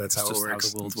 But that's how it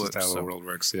works. How the world That's works. just how the world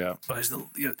works, yeah. But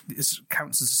it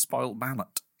counts as a spoiled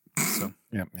ballot. So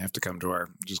yeah, you have to come to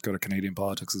just go to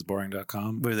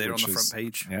CanadianPoliticsIsBoring.com. We're there on the front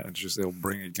page. Yeah,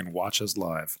 you can watch us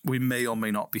live. We may or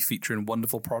may not be featuring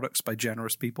wonderful products by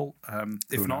generous people.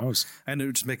 If not, knows? I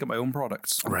know, just make up my own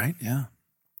products. Right, yeah.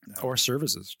 Or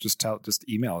services. Just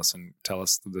email us and tell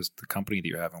us the company that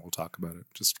you have, and we'll talk about it.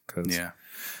 Just because. Yeah.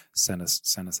 Send us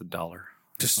 $1.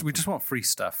 We just want free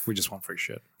stuff. We just want free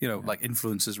shit. Like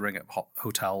influencers ring up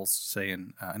hotels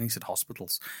saying, and he said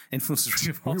hospitals. Influencers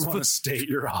ring up hospitals. We want to stay at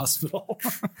your hospital.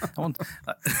 I want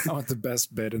the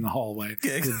best bed in the hallway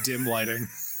with dim lighting.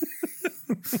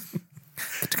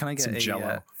 Can I get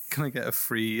Jell-O? Can I get a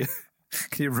free?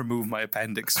 Can you remove my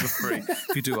appendix for free?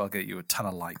 If you do, I'll get you a ton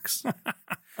of likes.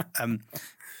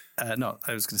 No,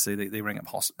 I was going to say they ring up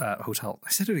hotel. I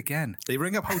said it again. They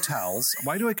ring up hotels.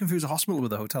 Why do I confuse a hospital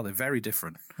with a hotel? They're very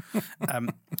different.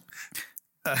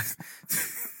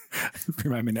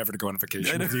 Remind me never to go on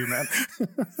vacation with you, man.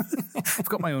 I've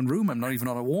got my own room. I'm not even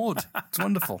on a ward. It's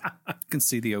wonderful. I can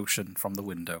see the ocean from the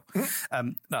window.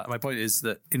 No, my point is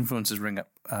that influencers ring up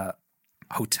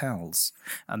hotels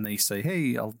and they say,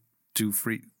 hey, I'll do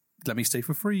free. Let me stay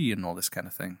for free and all this kind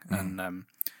of thing. And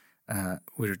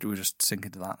we're just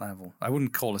sinking to that level. I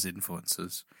wouldn't call us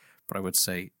influencers, but I would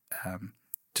say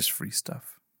just free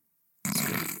stuff.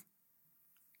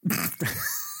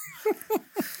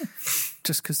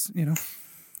 Just because,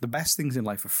 the best things in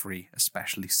life are free,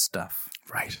 especially stuff.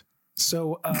 Right.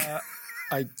 So,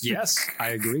 yes, I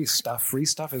agree. Free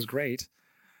stuff is great.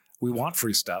 We want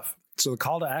free stuff. So the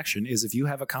call to action is if you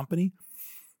have a company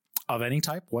of any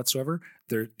type whatsoever,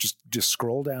 just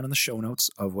scroll down in the show notes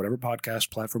of whatever podcast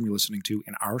platform you're listening to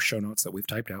in our show notes that we've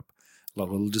typed up, a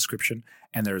little description,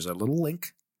 and there's a little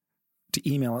link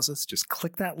to email us. Just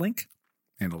click that link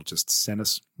and it'll just send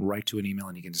us right to an email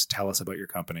and you can just tell us about your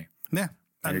company. Yeah.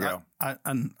 There you go.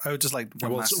 And I would just like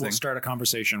we'll start a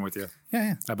conversation with you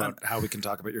about how we can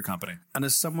talk about your company. And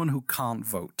as someone who can't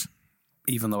vote,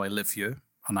 even though I live here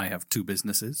and I have 2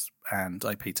 businesses and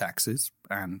I pay taxes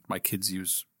and my kids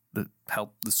use the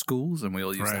schools and we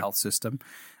all use the health system.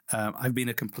 I've been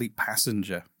a complete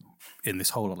passenger in this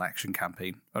whole election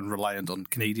campaign and reliant on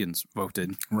Canadians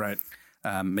voting. Right.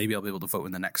 Maybe I'll be able to vote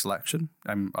in the next election.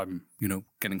 I'm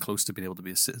getting close to being able to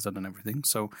be a citizen and everything.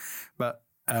 So, but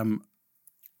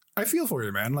I feel for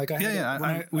you, man. Like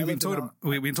we've been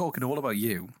talking all about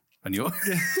you and your.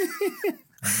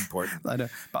 That's important. I know,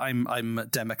 but I'm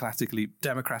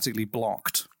democratically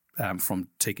blocked from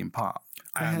taking part.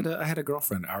 I had a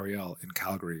girlfriend, Ariel, in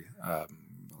Calgary,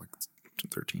 like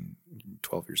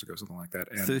 12 years ago, something like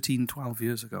that. And 12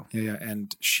 years ago. Yeah.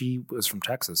 And she was from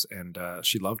Texas and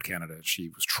she loved Canada. She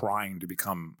was trying to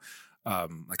become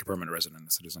like a permanent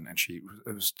resident citizen. And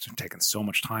it was taking so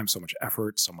much time, so much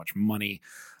effort, so much money,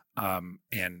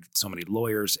 and so many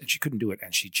lawyers, and she couldn't do it.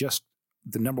 And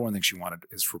the number one thing she wanted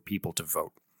is for people to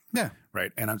vote. Yeah.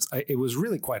 Right. And it was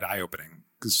really quite eye-opening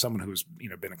because someone who's,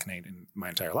 been a Canadian my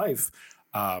entire life,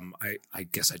 I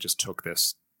guess I just took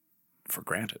this for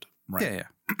granted. Right. Yeah.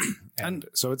 and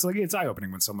so it's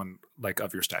eye-opening when someone like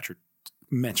of your stature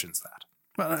mentions that.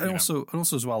 Well, and also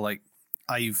as well, like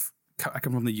I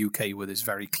come from the UK with this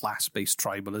very class-based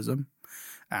tribalism,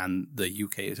 and the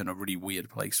UK is in a really weird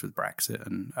place with Brexit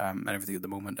and everything at the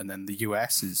moment. And then the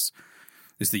US is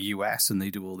the US and they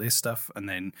do all this stuff. And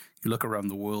then you look around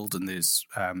the world and there's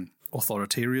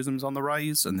authoritarianism's on the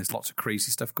rise and there's lots of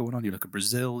crazy stuff going on. You look at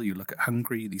Brazil, you look at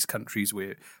Hungary, these countries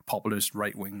where populist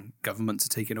right-wing governments are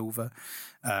taking over.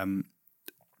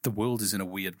 The world is in a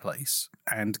weird place.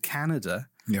 And Canada,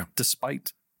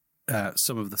 despite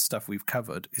some of the stuff we've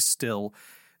covered, is still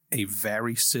a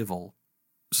very civil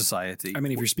society. I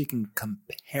mean, if you're speaking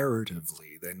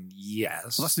comparatively, then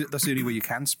yes. Well, that's the only way you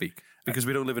can speak. because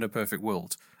we don't live in a perfect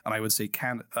world. And I would say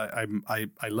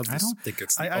I love this. I don't think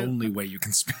it's the only way you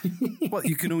can speak. Well,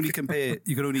 you can only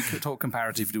talk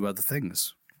comparative to other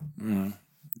things.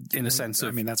 In a sense of,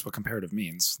 I mean, that's what comparative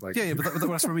means. Like, yeah, but that's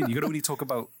what I mean. You can only talk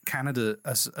about Canada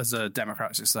as a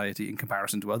democratic society in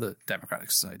comparison to other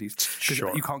democratic societies.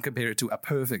 Sure. You can't compare it to a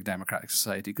perfect democratic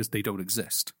society because they don't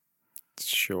exist.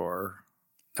 Sure.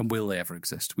 And will they ever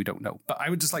exist? We don't know. But I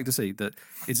would just like to say that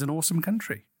it's an awesome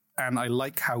country. And I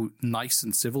like how nice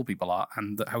and civil people are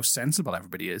and how sensible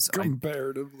everybody is.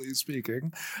 Comparatively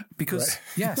speaking. Because,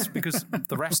 right. Yes, because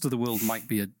the rest of the world might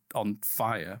be on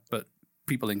fire, but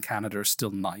people in Canada are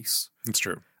still nice. It's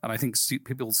true. And I think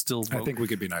people still vote. I think we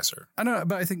could be nicer. I know,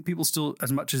 but I think people still,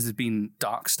 as much as there's been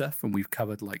dark stuff and we've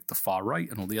covered like the far right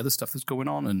and all the other stuff that's going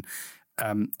on, and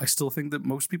I still think that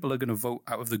most people are going to vote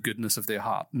out of the goodness of their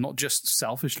heart, not just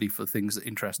selfishly for things that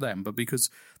interest them, but because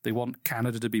they want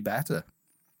Canada to be better.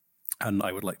 And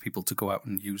I would like people to go out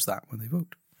and use that when they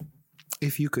vote.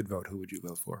 If you could vote, who would you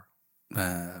vote for?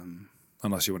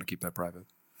 Unless you want to keep that private.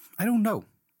 I don't know.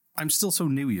 I'm still so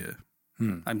new here.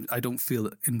 I don't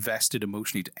feel invested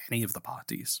emotionally to any of the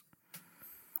parties.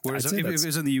 Whereas if it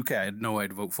was in the UK, I'd know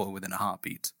I'd vote for within a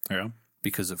heartbeat. Yeah.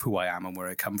 Because of who I am and where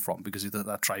I come from. Because of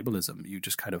that tribalism, you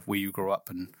just kind of where you grow up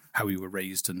and how you were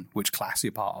raised and which class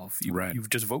you're part of. You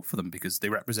just vote for them because they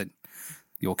represent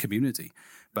your community.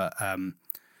 But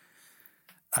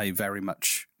I very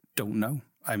much don't know.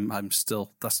 I'm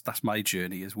still that's my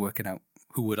journey is working out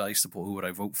who would I support, who would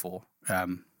I vote for.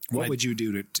 What would you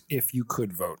do if you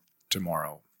could vote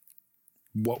tomorrow?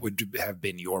 What would have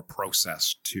been your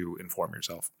process to inform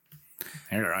yourself?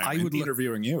 Here, I would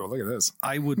interviewing you. Look at this.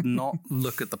 I would not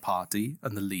look at the party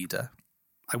and the leader.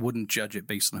 I wouldn't judge it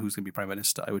based on who's going to be prime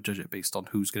minister. I would judge it based on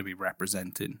who's going to be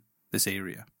representing this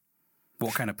area.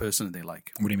 What kind of person are they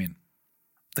like? What do you mean?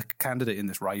 The candidate in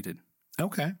this riding.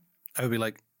 Okay. I would be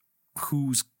like,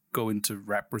 who's going to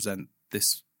represent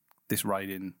this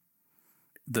riding?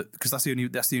 Because that's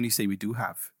the only say we do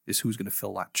have is who's going to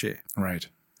fill that chair. Right.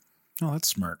 Oh, that's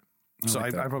smart.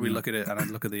 I'd probably look at it and I'd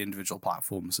look at the individual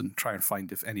platforms and try and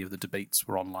find if any of the debates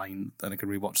were online, and I could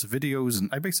rewatch the videos, and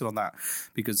I base it on that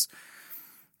because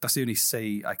that's the only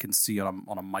say I can see on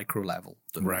a micro level.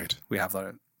 Right. We have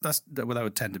that. That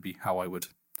would tend to be how I would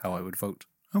vote.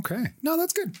 Okay. No,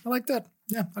 that's good. I like that.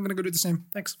 Yeah, I'm going to go do the same.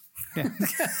 Thanks. Yeah.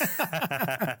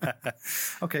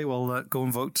 Okay, well, go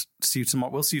and vote. See you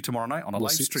tomorrow. We'll see you tomorrow night on a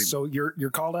live stream. So your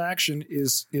call to action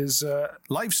is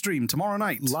live stream tomorrow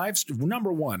night.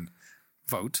 Number one.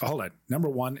 Vote. Hold on. Number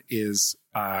one is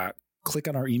click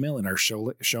on our email in our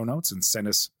show notes and send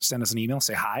us an email.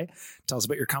 Say hi. Tell us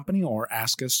about your company or tell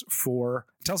us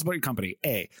about your company.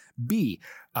 A. B.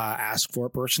 Ask for a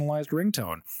personalized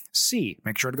ringtone. C.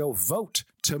 Make sure to go vote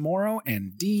tomorrow.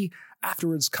 And D.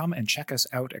 Afterwards, come and check us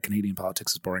out at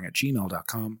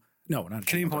CanadianPoliticsIsBoring@gmail.com. No, not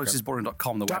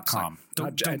CanadianPoliticsIsBoring.com, the website.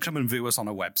 Don't come and view us on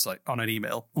a website, on an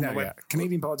email.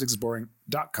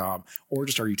 CanadianPoliticsIsBoring.com or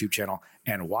just our YouTube channel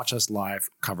and watch us live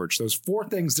coverage. Those 4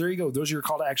 things, there you go. Those are your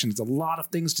call to action. It's a lot of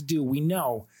things to do. We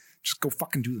know. Just go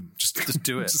fucking do them. Just do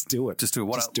it. Just do it. Just do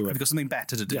it. Have you got something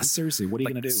better to do? Yeah, seriously. What are you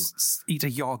going to do? Eat a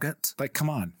yogurt. Like,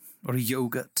 come on. Or a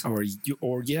yogurt. Or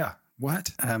yeah.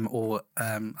 What? I don't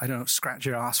know, scratch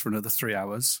your ass for another 3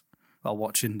 hours while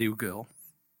watching New Girl.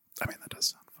 I mean, that does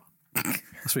sound fun.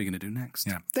 That's what you're going to do next.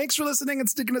 Yeah. Thanks for listening and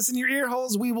sticking us in your ear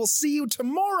holes. We will see you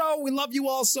tomorrow. We love you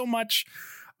all so much.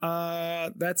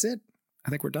 That's it. I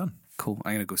think we're done. Cool.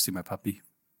 I'm going to go see my puppy.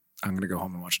 I'm going to go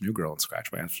home and watch New Girl and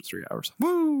scratch my ass for 3 hours.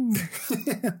 Woo!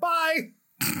 Bye.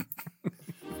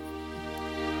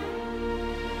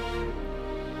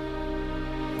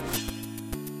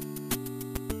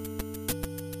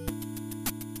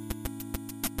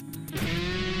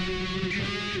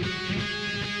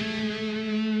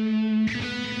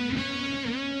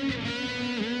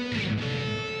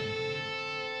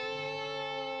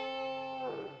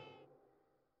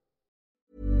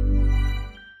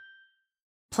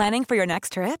 Planning for your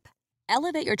next trip?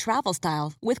 Elevate your travel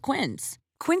style with Quince.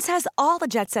 Quince has all the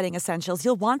jet-setting essentials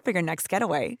you'll want for your next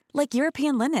getaway, like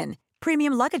European linen,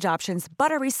 premium luggage options,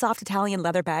 buttery soft Italian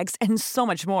leather bags, and so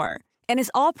much more. And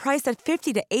is all priced at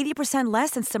 50 to 80%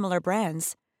 less than similar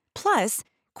brands. Plus,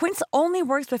 Quince only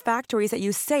works with factories that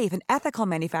use safe and ethical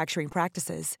manufacturing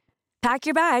practices. Pack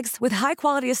your bags with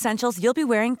high-quality essentials you'll be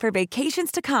wearing for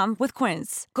vacations to come with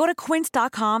Quince. Go to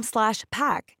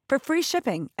quince.com/pack for free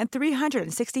shipping and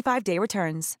 365-day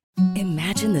returns.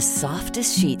 Imagine the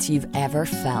softest sheets you've ever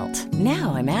felt.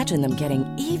 Now imagine them getting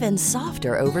even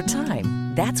softer over time.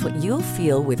 That's what you'll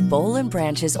feel with Boll &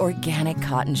 Branch's organic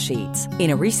cotton sheets. In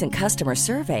a recent customer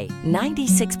survey,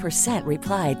 96%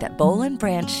 replied that Boll &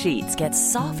 Branch sheets get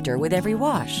softer with every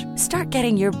wash. Start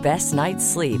getting your best night's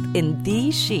sleep in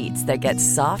these sheets that get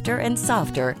softer and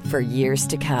softer for years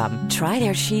to come. Try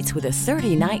their sheets with a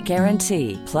 30-night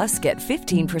guarantee. Plus, get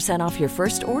 15% off your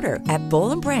first order at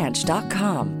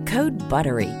bollandbranch.com. Code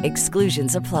BUTTERY.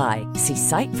 Exclusions apply. See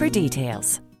site for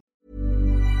details.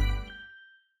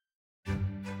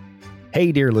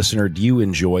 Hey, dear listener, do you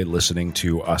enjoy listening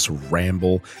to us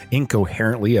ramble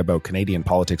incoherently about Canadian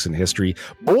politics and history?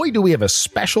 Boy, do we have a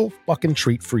special fucking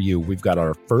treat for you. We've got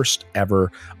our first ever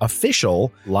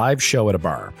official live show at a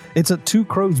bar. It's at Two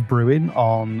Crows Brewing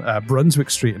on Brunswick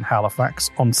Street in Halifax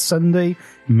on Sunday,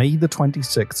 May the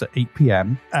 26th at 8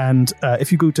 p.m. And if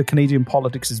you go to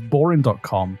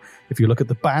CanadianPoliticsIsBoring.com, if you look at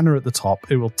the banner at the top,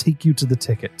 it will take you to the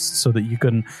tickets so that you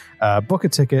can book a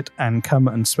ticket and come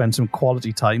and spend some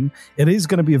quality time. It is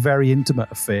going to be a very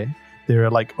intimate affair. There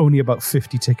are only about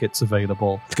 50 tickets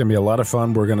available. It's going to be a lot of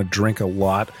fun. We're going to drink a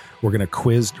lot. We're going to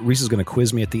quiz. Reese is going to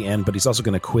quiz me at the end, but he's also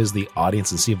going to quiz the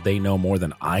audience and see if they know more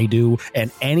than I do.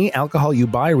 And any alcohol you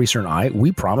buy, Reese and I,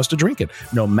 we promise to drink it,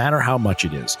 no matter how much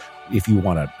it is. If you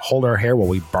want to hold our hair while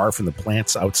we barf in the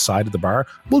plants outside of the bar,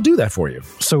 we'll do that for you.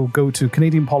 So go to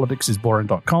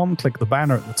CanadianPoliticsIsBoring.com, click the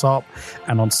banner at the top,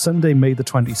 and on Sunday, May the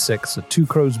 26th at Two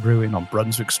Crows Brewing on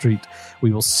Brunswick Street,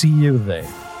 we will see you there.